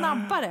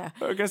snabbare.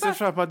 Jag kan se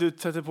fram på att du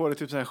sätter på dig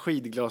typ så här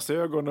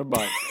skidglasögon och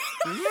bara...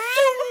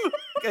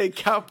 Det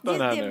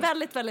är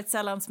väldigt, väldigt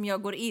sällan som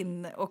jag går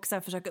in och så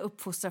här försöker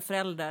uppfostra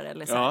föräldrar.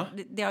 Eller så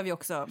här. Det har vi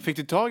också. Fick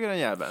du tag i den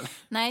jäveln?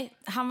 Nej,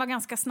 han var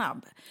ganska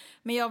snabb.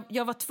 Men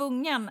jag var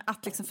tvungen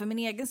att liksom för min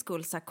egen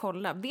skull så här,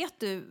 kolla. Vet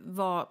du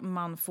vad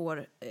man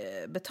får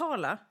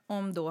betala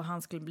om då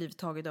han skulle bli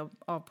taget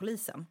av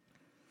polisen?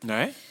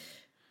 Nej.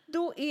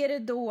 Då är det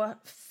då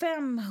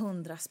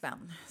 500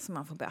 spänn som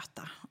man får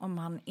böta om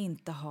man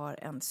inte har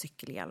en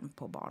cykelhjälm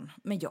på barn.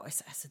 Men jag är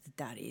så här, så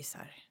det där är ju så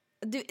här...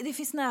 Det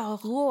finns nära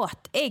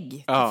råtägg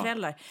till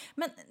föräldrar.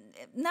 Men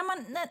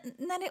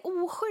när det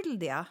är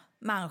oskyldiga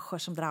människor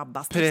som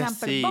drabbas, till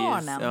exempel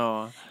barnen.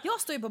 Ja.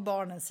 Jag står ju på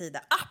barnens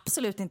sida,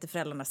 absolut inte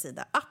föräldrarnas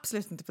sida,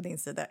 absolut inte på din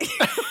sida.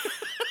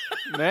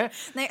 Nej,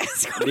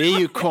 det är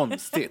ju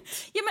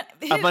konstigt. Ja,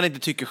 men att man inte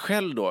tycker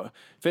själv då.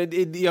 För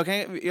jag kan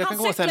han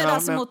cyklade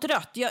alltså mot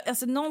rött.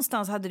 Alltså,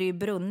 någonstans hade det ju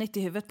brunnit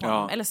i huvudet på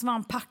honom. Eller så var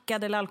han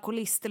packad eller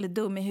alkoholist eller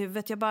dum i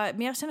huvudet.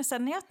 Men jag känner så här,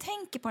 när jag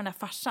tänker på den där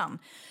farsan,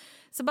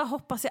 så bara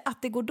hoppas jag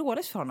att det går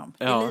dåligt för honom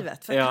i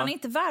livet. För han är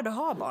inte värd att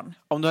ha barn.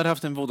 Om du hade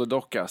haft en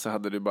voodoo-docka så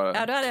hade du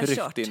bara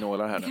tryckt i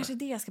nålar här. Det kanske är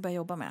det jag ska börja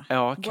jobba med.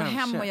 Ja, gå kanske.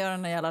 Hem och göra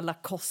en jävla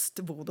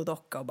Lacoste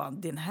voodoo-docka och bara,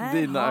 den här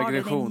dina har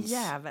du, din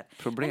jävel.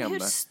 Men hur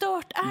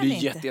stört är det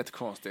inte? Det är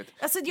jättekonstigt.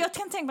 Alltså, jag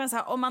kan tänka mig så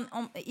här,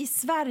 om i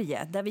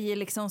Sverige, där vi är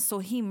liksom så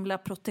himla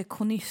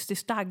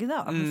protektionistiskt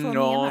lagda.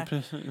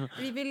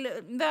 Vi vill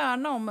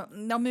värna om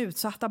de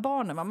utsatta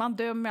barnen. Man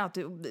dömer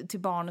alltid till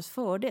barnets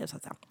fördel, så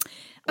att säga.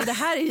 Och det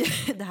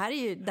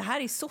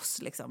här är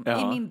sås liksom,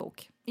 i min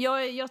bok.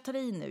 Jag tar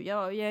i nu,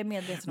 jag är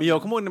medveten om. Men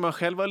jag kommer ihåg när man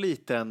själv var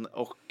liten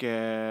och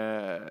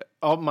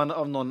man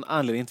av någon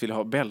anledning inte ville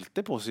ha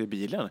bälte på sig i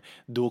bilen.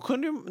 Då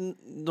kunde ju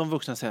de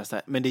vuxna säga så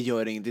här, men det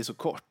gör inget, det är så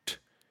kort.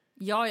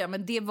 Ja,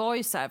 men det var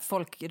ju så här,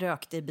 folk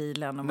rökte i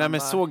bilen. Och nej,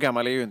 men så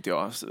gammal är ju inte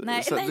jag.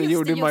 Nej, det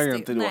gjorde man ju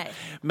inte då. Nej.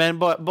 Men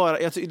bara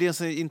det är en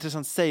så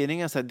intressant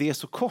sägning, så här, det är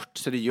så kort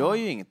så det gör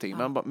ju ingenting.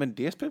 Men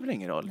det spelar väl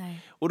ingen roll. Nej.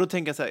 Och då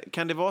tänker jag så här,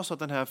 kan det vara så att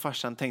den här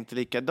farsan tänkte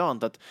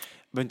likadant, att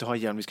vi inte har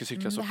hjälm, vi ska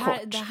cykla så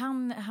kort?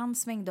 Han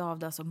svängde av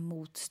det alltså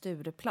mot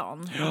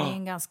Stureplan. Det är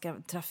en ganska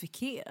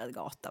trafikerad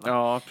gata. Va?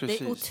 Ja, precis.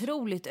 Det är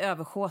otroligt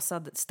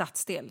överhåsad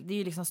stadsdel. Det är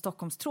ju liksom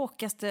Stockholms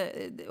tråkigaste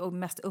och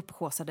mest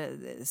upphåsade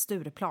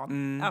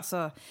Stureplan.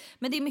 Alltså,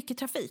 men det är mycket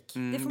trafik,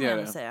 det får man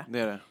ändå säga. Det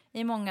är det.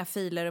 I många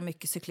filer och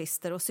mycket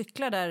cyklister och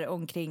cyklar där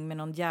omkring med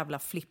någon jävla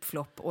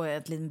flip-flop och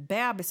ett liten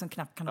bebis som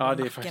knappt kan ha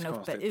nacken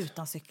uppe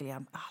utan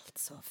cykelhjälm.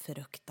 Alltså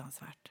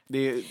fruktansvärt.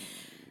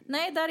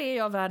 Nej, där är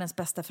jag världens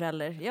bästa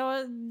förälder.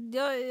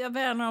 Jag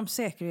värnar om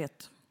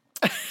säkerhet.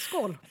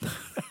 Skål!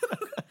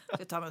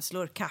 Jag tar mig en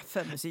slurk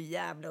kaffe, men så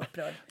jävla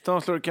upprörd. Ta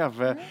en slurk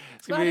kaffe.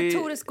 Vad hade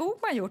Tore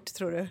Skogman gjort,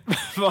 tror du?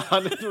 Vad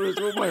hade Tore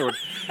Skogman gjort?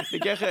 Det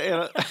kanske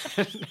är...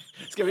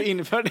 Ska vi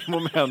införa det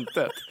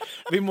momentet?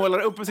 Vi målar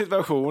upp en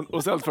situation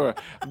och sen frågar,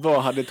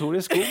 vad hade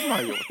Tore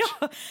Skogman gjort?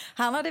 Ja,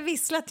 han hade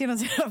visslat genom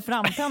sina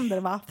framtänder,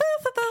 va?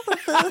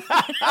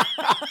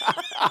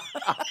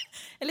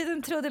 En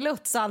liten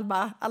trudelutt,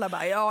 alla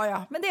bara,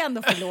 ja, men det är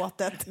ändå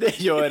förlåtet. Det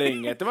gör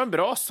inget, det var en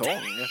bra sång.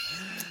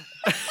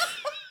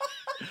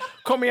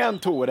 Kom igen,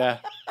 Tore.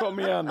 Kom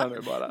igen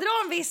nu bara.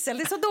 Dra en vissel,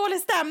 det är så dålig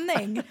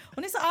stämning.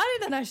 Hon är så arg,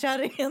 den här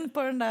kärringen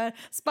på den där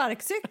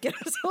sparkcykeln.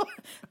 Så,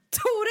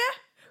 Tore,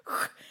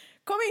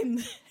 kom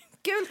in.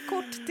 Gult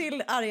kort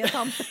till arga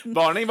tanten.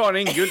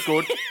 Varning, gult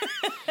kort.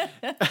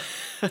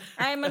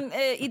 Nej, men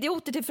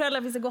idioter till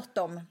föräldrar finns det gott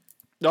om.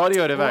 Ja, det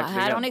gör det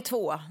verkligen. Här har ni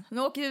 2.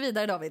 Nu åker vi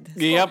vidare, David.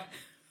 Skål. Yep.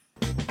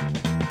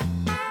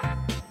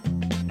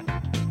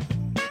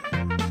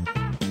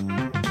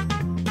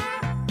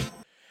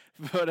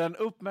 För den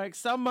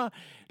uppmärksamma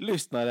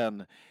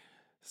lyssnaren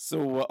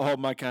så har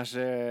man kanske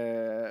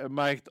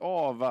märkt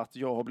av att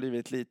jag har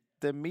blivit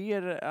lite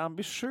mer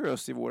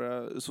ambitiös i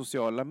våra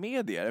sociala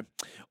medier.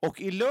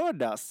 Och i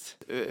lördags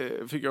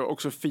fick jag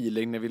också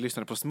feeling när vi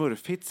lyssnade på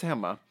Smurfhits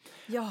hemma.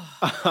 Ja.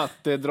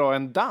 Att dra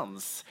en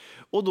dans.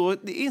 Och då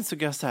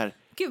insåg jag så här,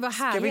 gud vad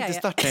härlig ska vi inte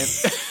starta en...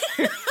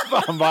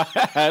 Fan vad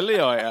härlig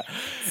jag är.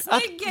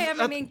 Snygg är jag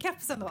med min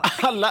keps ändå.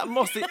 Alla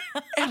måste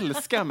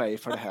älska mig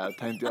för det här,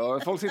 tänkte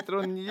jag. Folk sitter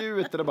och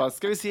njuter och bara,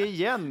 ska vi se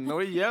igen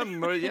och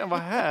igen och igen. Vad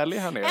härlig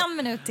han är. 1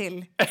 minut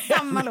till.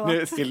 Samma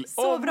låt.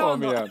 Så bra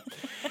igen.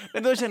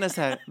 Men då känner jag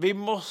så här, vi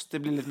måste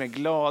bli lite mer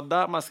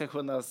glada. Man ska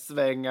kunna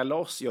svänga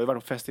loss. Jag har ju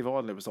varit på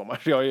festival nu på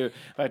sommar. Jag har ju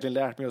verkligen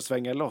lärt mig att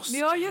svänga loss.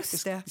 Ja,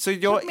 just det. Så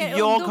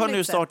jag har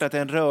nu startat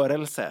en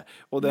rörelse.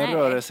 Och den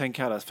rörelsen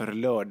kallas för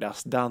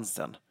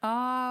lördagsdansen.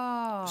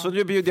 Så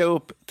nu bjuder jag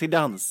upp till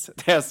dans.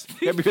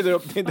 Jag bjuder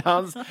upp till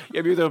dans.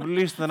 Jag bjuder upp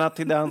lyssnarna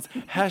till dans.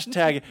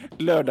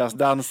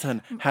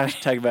 #lördagsdansen.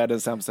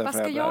 #världens sämsta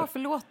föräldrar. Vad ska jag för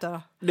låt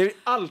då? Det är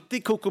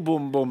alltid Koko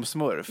Bom Bom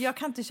Smurf. Jag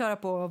kan inte köra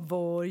på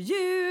Vår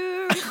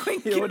jul.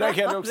 Jo, där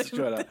kan jag också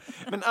köra.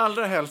 Men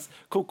allra helst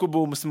Koko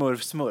Bom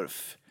Smurf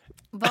Smurf.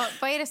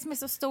 Vad är det som är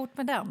så stort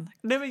med den?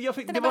 Nej, men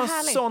det var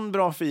en sån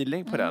bra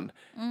feeling på den.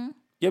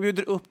 Jag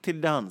bjuder upp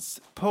till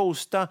dans.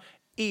 Posta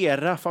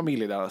era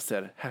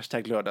familjedanser.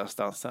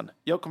 #lördagsdansen.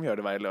 Jag kommer göra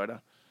det varje lördag.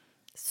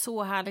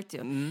 Så härligt ju.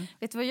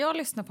 Vet du vad jag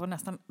lyssnar på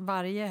nästan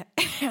varje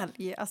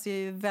helg? Alltså jag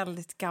är ju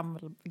väldigt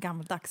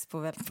gammaldags på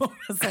väldigt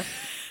många sätt.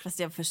 Fast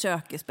jag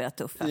försöker spela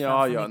tuff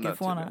framför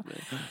mikrofonen.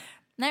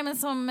 Nej,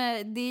 men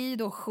det är ju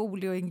då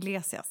Julio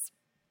Iglesias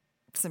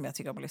som jag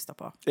tycker om att lyssna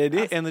på. Är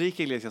det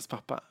Enrique Iglesias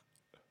pappa?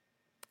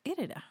 Är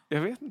det det?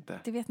 Jag vet inte.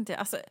 Det vet inte jag.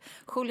 Alltså,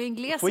 Julio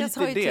Iglesias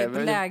har ju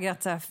typ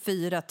lägrat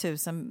 4 000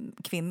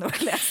 kvinnor.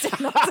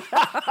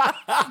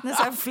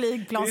 En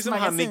flygplansmagasin. Det är som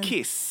han i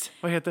Kiss.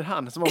 Vad heter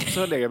han? Som också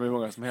har legat med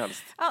många som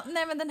helst. Ja,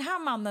 nej, men den här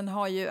mannen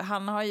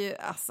han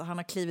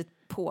har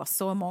klivit på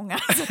så många.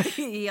 Så det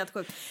är helt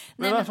sjukt.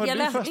 Men varför har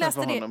du fastnat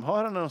på honom?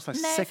 Har han någon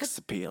slags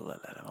sexappeal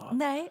eller vad?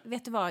 Nej,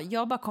 vet du vad?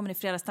 Jag bara kommer i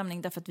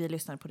fredagsstämning därför att vi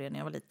lyssnade på det när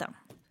jag var liten.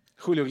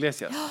 Julio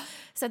Iglesias.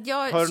 Så att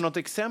har du något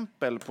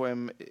exempel på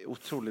en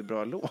otroligt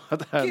bra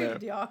låt här nu?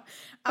 Gud ja.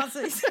 Alltså,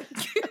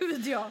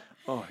 gud ja.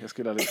 Jag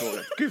skulle aldrig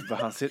fråga. Gud vad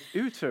han ser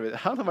ut för övrigt.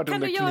 Han har varit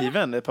under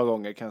kniven ett par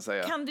gånger kan jag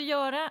säga.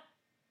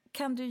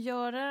 Kan du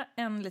göra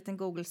en liten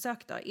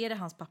Google-sök då? Är det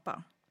hans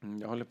pappa?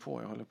 Jag håller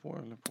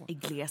på.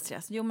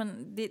 Iglesias. Jo,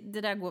 men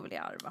det där går väl i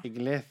arv, va?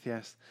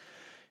 Iglesias.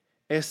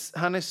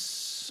 Han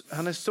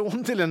är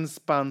son till en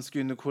spansk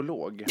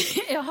gynekolog.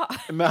 Jaha.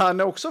 Men han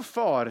är också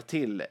far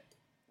till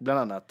bland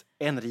annat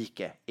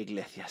Enrique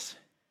Iglesias.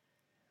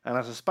 Han är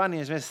alltså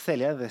Spaniens mest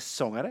säljande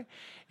sångare.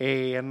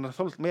 Han har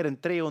sålt mer än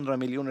 300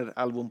 miljoner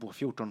album på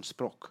 14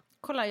 språk.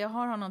 Kolla, jag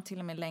har honom till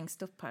och med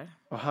längst upp här.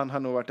 Och han har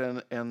nog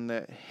varit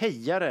en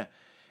hejare,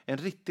 en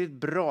riktigt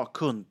bra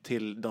kund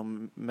till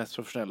de mest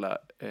professionella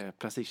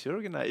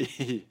plastikkirurgerna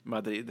i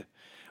Madrid.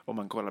 Om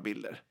man kollar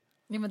bilder.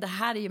 Ja, men det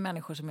här är ju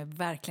människor som är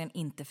verkligen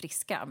inte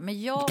friska.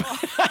 Men jag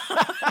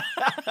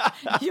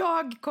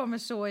kommer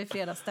så i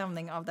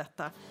fredagsstämning av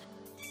detta.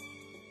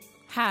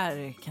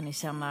 Här kan ni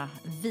känna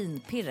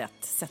vinpirret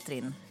sätter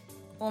in.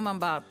 Och man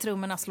bara,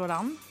 trummorna slår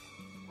an.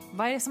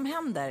 Vad är det som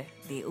händer?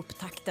 Det är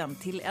upptakten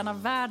till en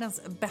av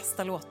världens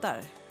bästa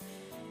låtar.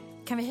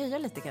 Kan vi höja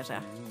lite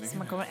kanske? Så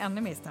man kommer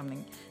ännu mer i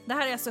stämning. Det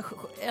här är alltså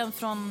en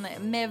från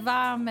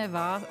Meva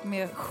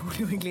med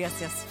Julio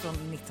Iglesias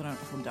från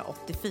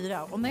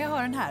 1984. Och när jag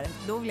hör den här,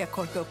 då vill jag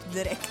korka upp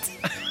direkt.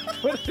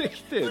 På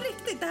riktigt? På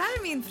riktigt, det här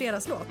är min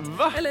fredagslåt.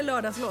 Va? Eller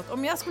lördagslåt.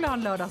 Om jag skulle ha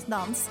en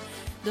lördagsdans,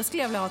 då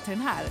skulle jag vilja ha till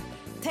den här.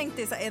 Tänk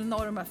dig så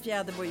enorma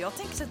fjäderbor. Jag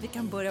tänker så att vi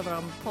kan börja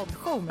vår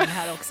poddshow med den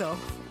här också.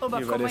 Och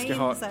bara komma in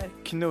ha så här.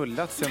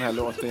 Knullats i den här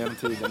låten genom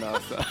tiden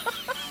alltså.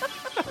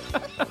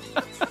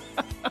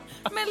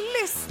 Men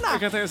lyssna! Jag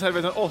kan tänka så här,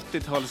 vet, en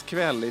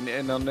 80-talskväll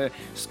i någon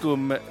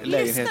skum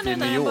lägenhet i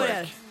New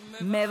York.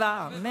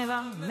 Meva.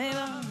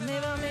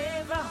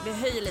 Vi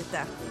höjer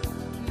lite.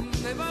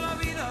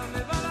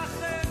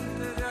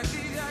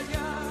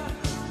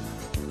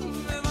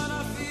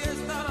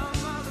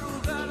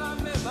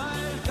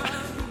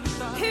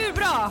 Hur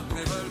bra?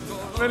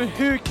 Men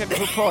hur kan du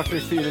få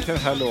partystil till den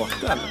här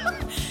låten?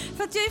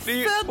 För att jag är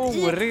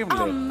född i ett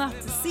annat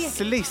sekel.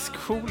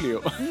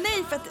 Sliskfolio.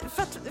 Nej,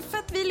 för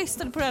att vi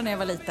lyssnade på den när jag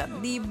var liten.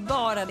 Det är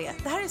bara det.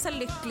 Det här är så här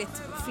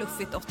lyckligt,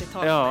 fluffigt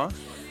 80-tal. Ja.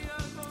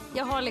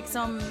 Jag har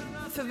liksom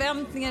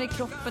förväntningar i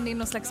kroppen. Det är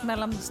någon slags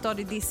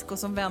mellanstadiedisco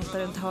som väntar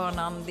runt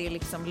hörnan. Det är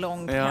liksom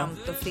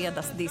långpent och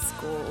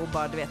fredagsdisco och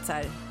bara du vet så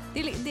här. Det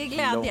är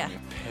glädje.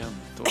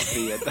 Långpent och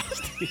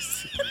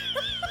fredagsdisco.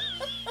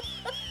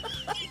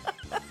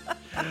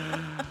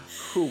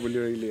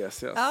 Julio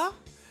Iglesias. Ja.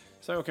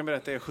 Så jag kan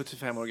berätta är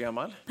 75 år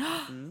gammal.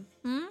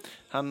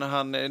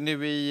 Han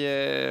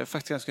nu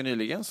faktiskt ganska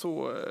nyligen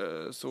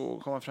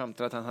så kom han fram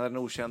till att han hade en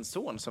okänd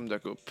son som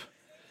dök upp.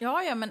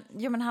 Ja,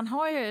 men han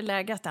har ju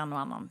lägat en och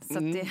annan. Så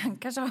att det, han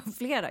kanske har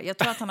flera. Jag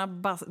tror att han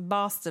har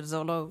bastards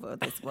all over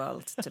this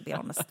world, to be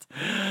honest.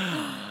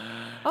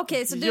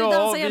 Okej, så du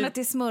dansar gärna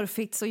till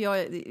Smurfits och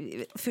jag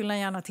fyller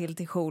gärna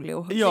till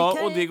Julio. Ja,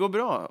 och det går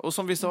bra. Och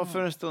som vi sa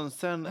för en stund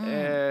sedan,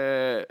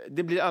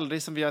 det blir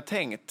aldrig som vi har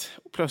tänkt.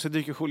 Plötsligt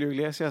dyker Julio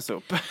Iglesias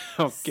upp.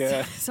 Och,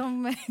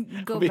 som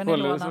gubben i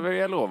lådan. Som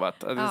vi har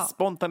lovat.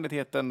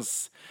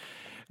 Spontanitetens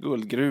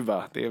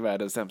guldgruva, det är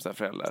världens sämsta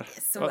föräldrar.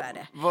 Så är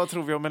det. Vad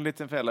tror vi om en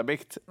liten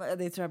föräldrabikt?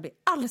 Det tror jag blir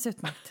alldeles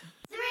utmärkt.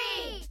 3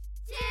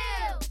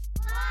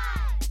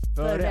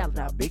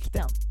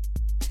 Föräldrabikten.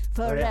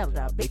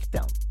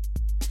 Föräldrabikten.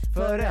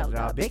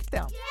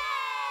 Föräldrabikten.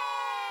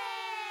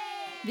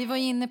 Vi var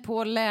inne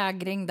på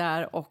lägring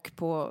där och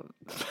på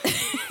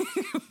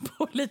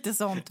på lite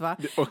sånt, va?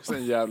 Det är också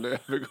en jävla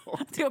övergång.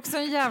 Det är också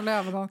en jävla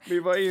övergång. Vi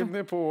var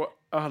inne på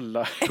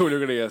alla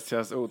Julio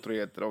Iglesias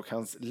otroheter och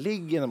hans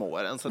ligg genom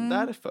åren. Så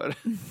därför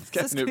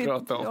ska vi nu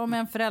prata om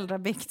en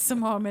föräldrabikt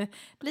som har med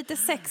lite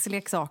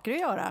sexleksaker att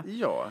göra.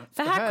 Ja,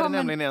 för här är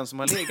nämligen en som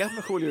har legat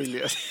med Julio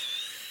Iglesias.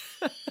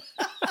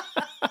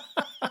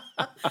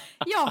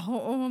 Ja,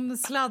 hon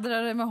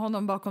sladdrade med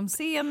honom bakom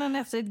scenen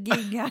efter ett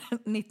gig här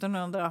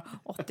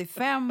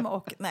 1985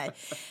 och nej,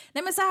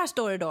 men så här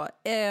står det då.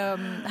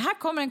 Här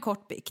kommer en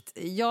kort bikt.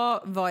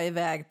 Jag var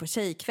iväg på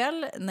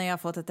tjejkväll när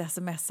jag fått ett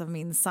sms av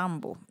min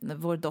sambo.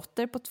 Vår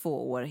dotter på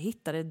 2 år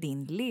hittade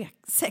din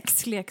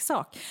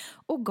sexleksak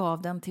och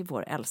gav den till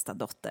vår äldsta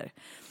dotter.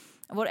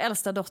 Vår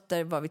äldsta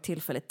dotter var vid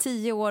tillfället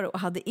 10 år och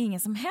hade ingen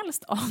som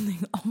helst aning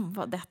om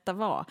vad detta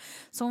var.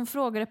 Så hon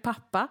frågade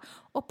pappa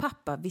och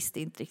pappa visste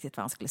inte riktigt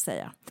vad han skulle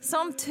säga.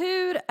 Som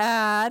tur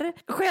är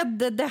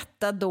skedde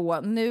detta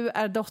då. Nu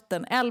är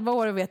dottern 11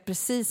 år och vet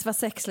precis vad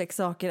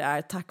sexleksaker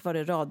är tack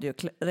vare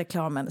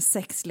radioreklamen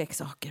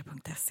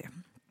sexleksaker.se.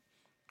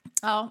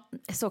 Ja,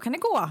 så kan det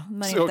gå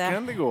när så inte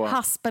kan det gå.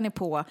 Haspen är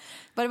på.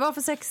 Vad det var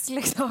för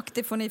sexleksak,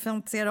 det får ni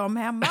fantisera om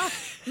hemma.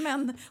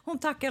 Men hon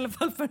tackar i alla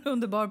fall för en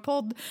underbar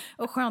podd.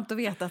 Och skönt att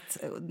veta att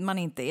man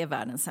inte är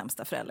världens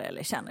sämsta förälder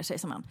eller känner sig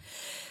som man.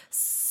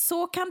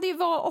 Så kan det ju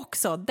vara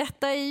också.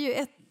 Detta är ju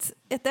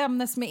ett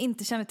ämne som jag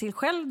inte känner till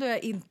själv. Då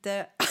jag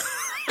inte...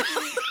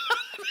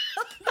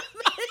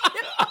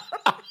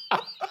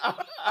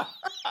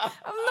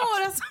 av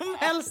några som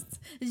helst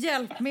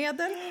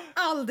hjälpmedel.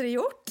 Aldrig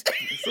gjort.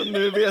 Så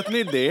nu vet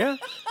ni det.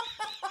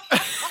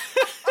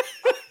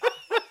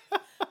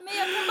 Men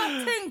jag kan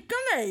bara tänka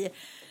mig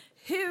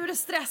hur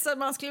stressad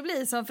man skulle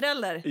bli som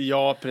förälder.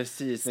 Ja,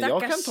 precis. Men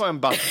jag kan ta en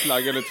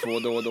buttplug eller 2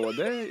 då och då.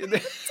 Det...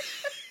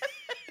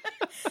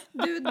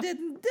 Du,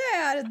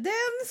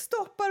 den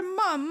stoppar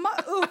mamma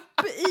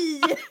upp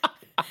i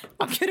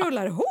och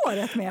krullar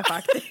håret med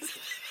faktiskt.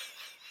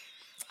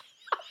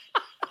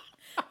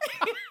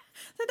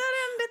 Det där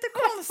är en lite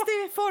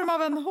konstig form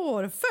av en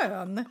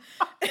hårfön.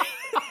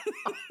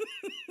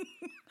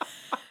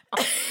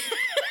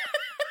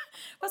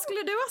 Vad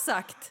skulle du ha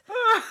sagt?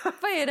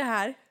 Vad är det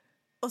här?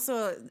 Och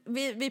så,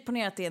 vi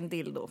ponerar att det är en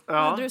dildo. Ja.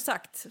 Vad hade du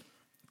sagt?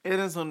 Är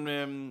det en sån...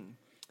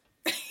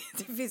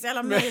 Det finns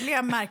alla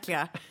möjliga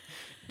märkliga.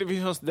 Det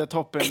finns något där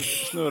toppen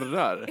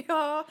snurrar.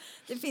 Ja,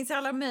 det finns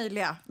alla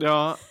möjliga.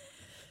 Ja.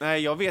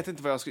 Nej, jag vet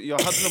inte vad jag skulle... Jag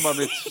hade nog bara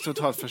blivit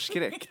totalt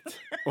förskräckt.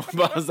 Och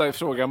bara så här,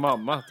 fråga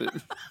mamma, typ.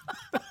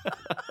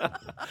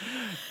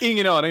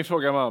 Ingen aning,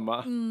 fråga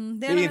mamma.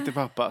 Det är inte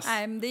pappas.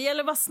 Nej, det gäller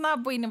att vara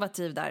snabb och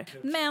innovativ där.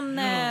 Men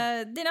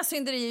dina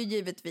synder är ju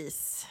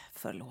givetvis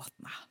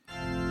förlåtna.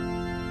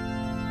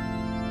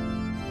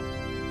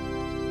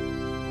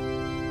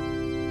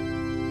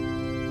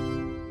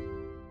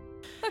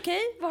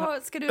 Okej,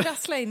 vad ska du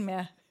rassla in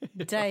med?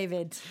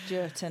 David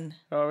Jerton.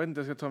 Jag vet inte,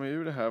 jag ska ta mig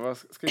ur det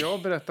här. Ska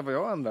jag berätta vad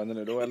jag använder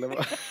nu då? Eller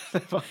vad?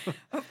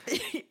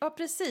 Ja,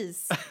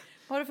 precis.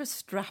 Vad har du för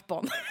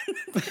strap-on?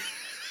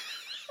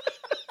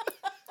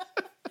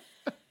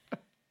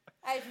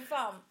 Nej, för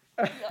fan.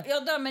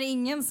 Jag dömer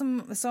ingen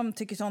som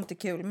tycker sånt är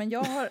kul. Men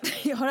jag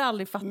har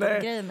aldrig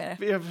fattat grejen med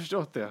det. Vi har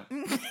förstått det.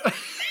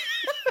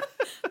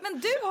 Men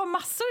du har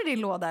massor i din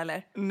låda,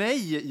 eller?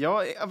 Nej,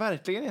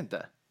 verkligen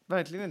inte.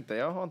 Verkligen inte,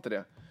 jag har inte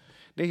det.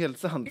 Det är helt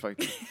sant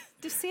faktiskt.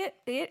 Du ser...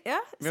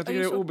 Ja, men jag tycker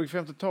det är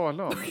obekvämt att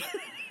tala om.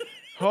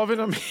 Har vi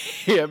någon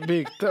mer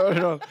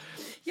bikter?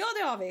 Ja,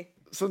 det har vi.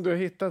 Som du har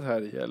hittat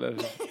här i, eller?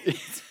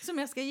 Som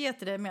jag ska ge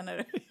till dig, menar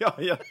du? Ja,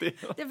 det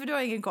är för du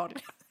har ingen koll.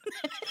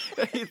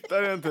 Jag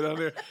hittar inte den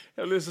nu.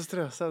 Jag blir så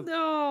stressad.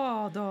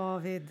 Ja,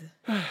 David.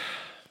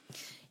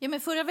 Ja, men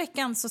förra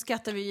veckan så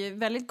skrattade vi ju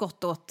väldigt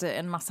gott åt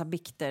en massa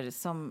bikter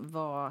som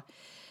var...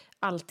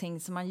 allting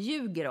som man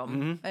ljuger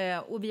om.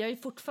 Och vi har ju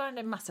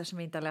fortfarande massor som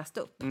vi inte har läst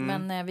upp.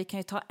 Men vi kan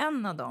ju ta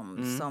en av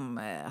dem som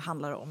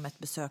handlar om ett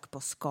besök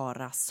på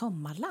Skara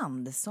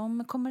Sommarland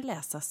som kommer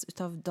läsas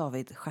av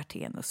David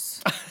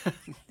Stjärtenus.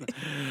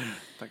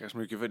 Tackar så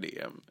mycket för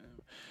det.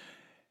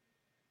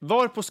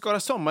 Var på Skara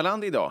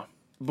Sommarland idag.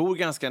 Bor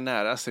ganska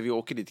nära så vi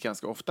åker dit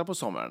ganska ofta på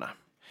somrarna.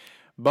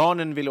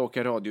 Barnen ville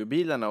åka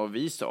radiobilarna och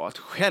vi sa att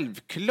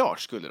självklart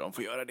skulle de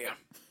få göra det.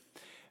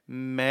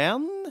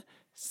 Men...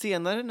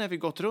 senare när vi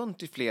gått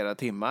runt i flera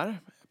timmar,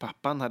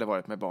 pappan hade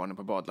varit med barnen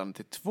på badlandet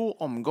till 2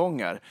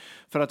 omgångar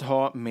för att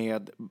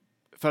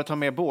ha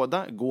med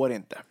båda går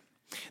inte.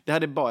 Det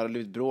hade bara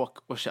blivit bråk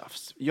och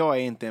tjafs. Jag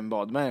är inte en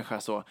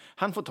badmänniska så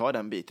han får ta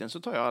den biten så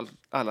tar jag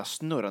alla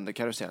snurrande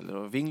karuseller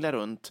och vinglar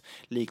runt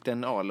likt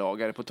en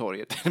A-lagare på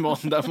torget en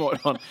måndag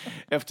morgon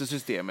efter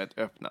systemet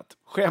öppnat.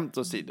 Skämt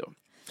åsido.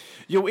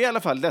 Jo, i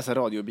alla fall dessa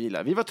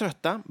radiobilar. Vi var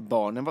trötta,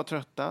 barnen var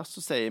trötta,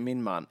 så säger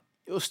min man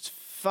just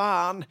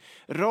fan,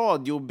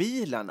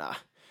 radiobilarna.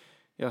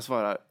 Jag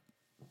svarar,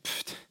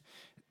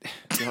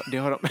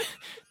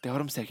 det har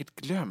de säkert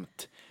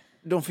glömt.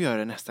 De får göra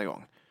det nästa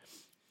gång.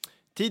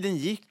 Tiden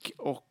gick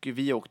och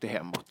vi åkte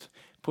hemåt.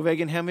 På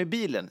vägen hem i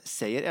bilen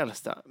säger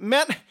äldsta: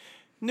 men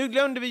nu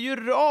glömde vi ju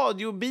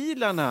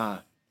radiobilarna.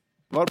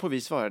 Varpå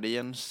vi svarade i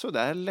en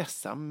sådär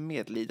ledsam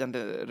medlidande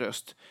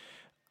röst: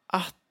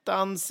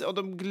 attans, och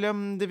de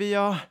glömde vi,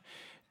 ja.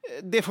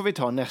 Det får vi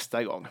ta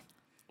nästa gång.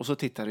 Och så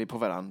tittade vi på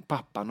varann,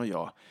 pappan och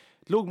jag.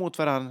 Låg mot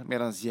varann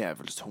medan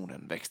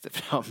djävulshornen växte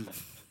fram.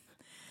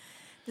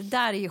 Det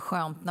där är ju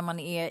skönt när man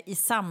är i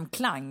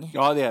samklang.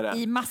 Ja, det är det.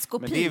 I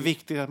maskopi. Men det är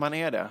viktigt att man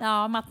är det.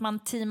 Ja, att man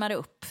teamar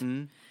upp.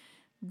 Mm.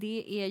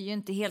 Det är ju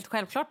inte helt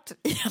självklart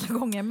i alla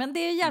gånger, men det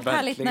är jävligt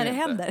härligt när det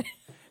händer.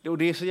 Och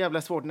det är så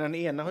jävla svårt när den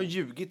ena har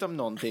ljugit om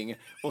någonting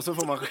och så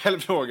får man själv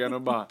frågan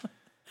och bara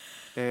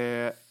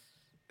är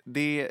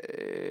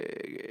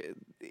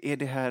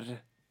det här,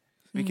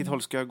 vilket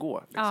håll ska jag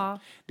gå? Liksom. Ja.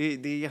 Det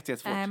är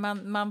jättesvårt.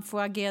 Man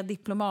får agera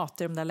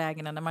diplomat i de där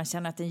lägena när man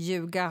känner att en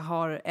ljuga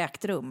har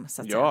ägt rum.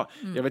 Så att ja,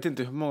 säga. Jag vet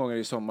inte hur många gånger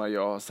i sommar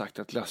jag har sagt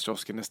att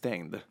glasskiosken är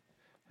stängd.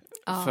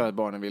 För att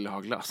barnen ville ha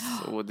glass.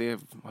 Och det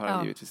har det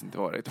givetvis inte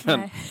varit.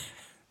 Men,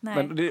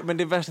 Nej. men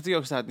det värsta tycker jag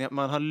också är att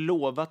man har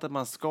lovat att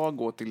man ska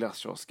gå till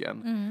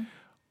glasskiosken.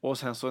 Och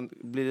sen så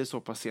blir det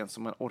så pass sent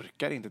som man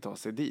orkar inte ta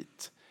sig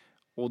dit.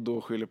 Och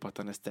då skyller på att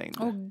den är stängd.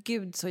 Åh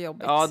gud, så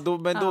jobbigt. Ja,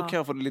 då kan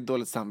jag få lite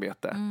dåligt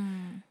samvete.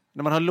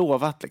 När man har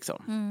lovat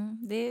liksom.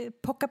 Det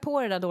pockar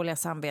på det där dåliga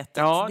samvetet.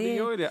 Ja, det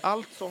gör ju det.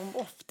 Allt som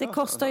ofta. Det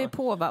kostar ju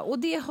på, va? Och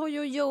det har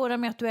ju att göra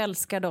med att du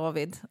älskar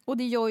David. Och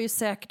det gör ju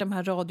säkert de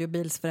här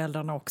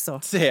radiobilsföräldrarna också.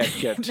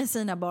 Säkert. Med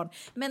sina barn.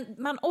 Men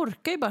man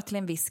orkar ju bara till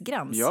en viss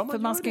gräns. Ja, för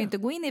man ska ju inte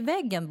gå in i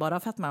väggen bara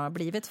för att man har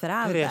blivit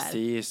förälder.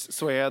 Precis,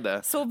 så är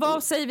det. Så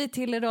vad säger vi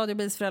till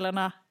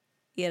radiobilsföräldrarna?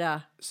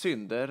 Era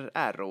synder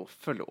äro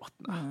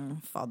förlåtna.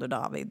 Fader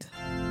David.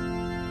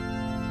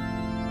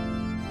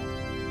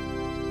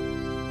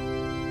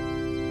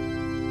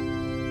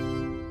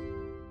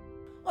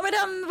 Och med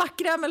den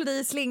vackra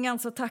melodislingan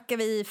så tackar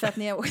vi för att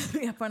ni har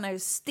med på den här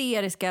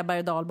hysteriska berg-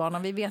 och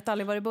dalbanan. Vi vet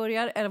aldrig var det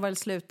börjar eller var det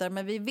slutar,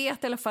 men vi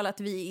vet i alla fall att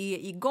vi är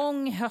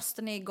igång,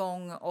 hösten är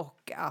igång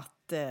och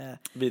att...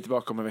 Vi är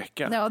tillbaka om en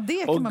vecka. Ja,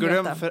 det kan och man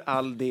glöm berätta. för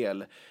all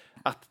del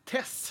att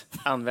Tess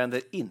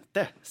använder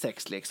inte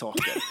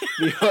sexleksaker.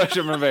 Vi hörs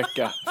om en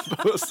vecka.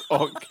 Puss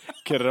och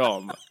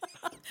kram. Men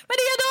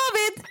det är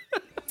David!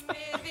 Vi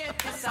vet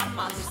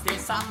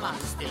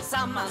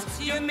tillsammans.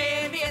 Ju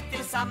mer vi är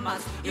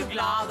tillsammans, ju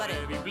gladare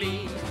vi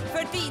blir.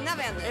 För dina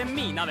vänner.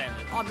 Mina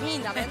vänner. Ja,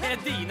 mina vänner.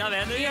 Dina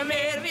vänner. Ju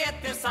mer vi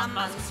är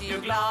tillsammans,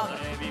 ju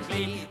gladare vi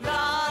blir. La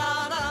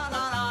la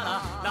la la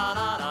la la la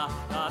la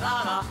la la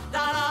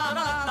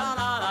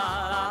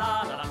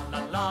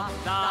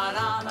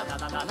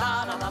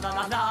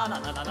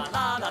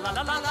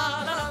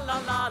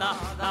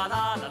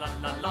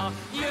la la.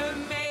 Ju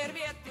mer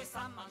vi är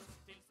tillsammans.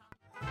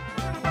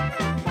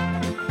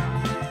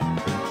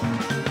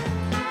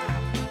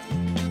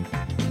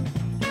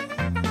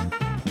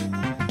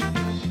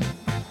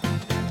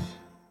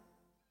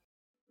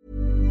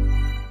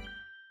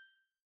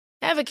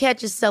 Ever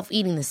catch yourself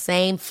eating the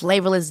same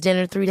flavorless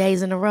dinner 3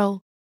 days in a row?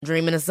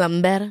 Dreaming of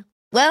something better?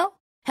 Well,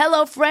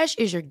 HelloFresh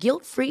is your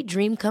guilt-free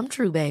dream come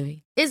true,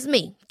 baby. It's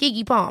me,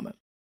 Keke Palmer.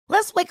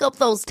 Let's wake up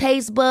those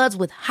taste buds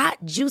with hot,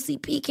 juicy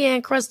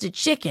pecan-crusted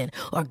chicken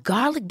or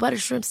garlic butter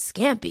shrimp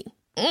scampi.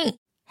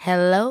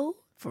 Hello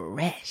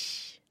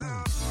Fresh.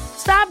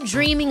 Stop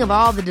dreaming of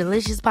all the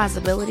delicious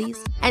possibilities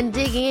and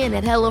dig in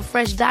at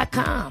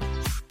HelloFresh.com.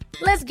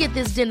 Let's get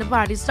this dinner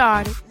party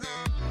started.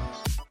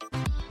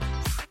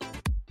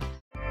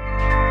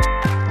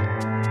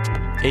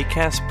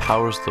 Acast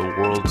powers the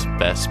world's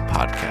best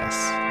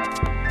podcasts.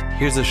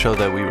 Here's a show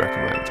that we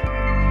recommend.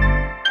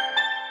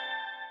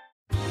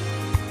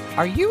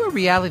 Are you a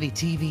reality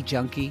TV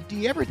junkie? Do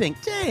you ever think,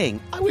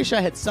 dang, I wish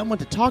I had someone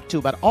to talk to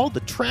about all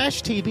the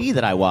trash TV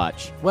that I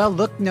watch? Well,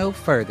 look no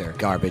further,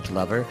 garbage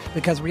lover,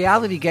 because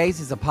Reality Gaze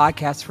is a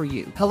podcast for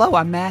you. Hello,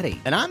 I'm Maddie.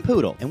 And I'm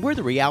Poodle, and we're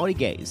the Reality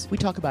Gaze. We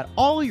talk about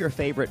all your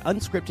favorite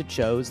unscripted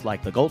shows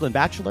like The Golden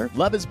Bachelor,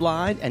 Love is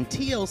Blind, and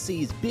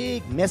TLC's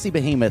big, messy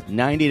behemoth,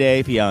 90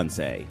 Day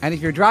Fiancé. And if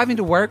you're driving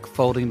to work,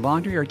 folding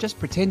laundry, or just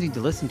pretending to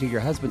listen to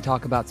your husband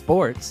talk about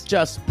sports,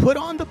 just put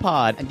on the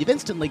pod, and you've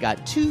instantly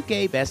got two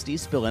gay besties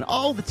spilling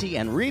all the tea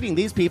and reading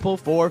these people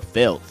for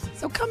filth.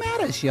 So come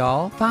at us,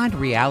 y'all. Find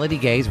Reality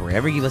Gaze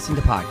wherever you listen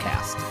to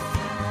podcasts.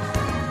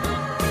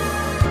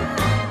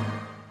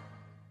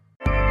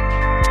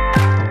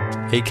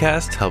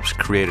 Acast helps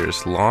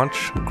creators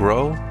launch,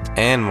 grow,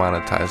 and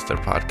monetize their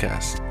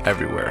podcasts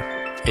everywhere.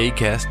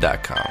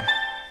 Acast.com.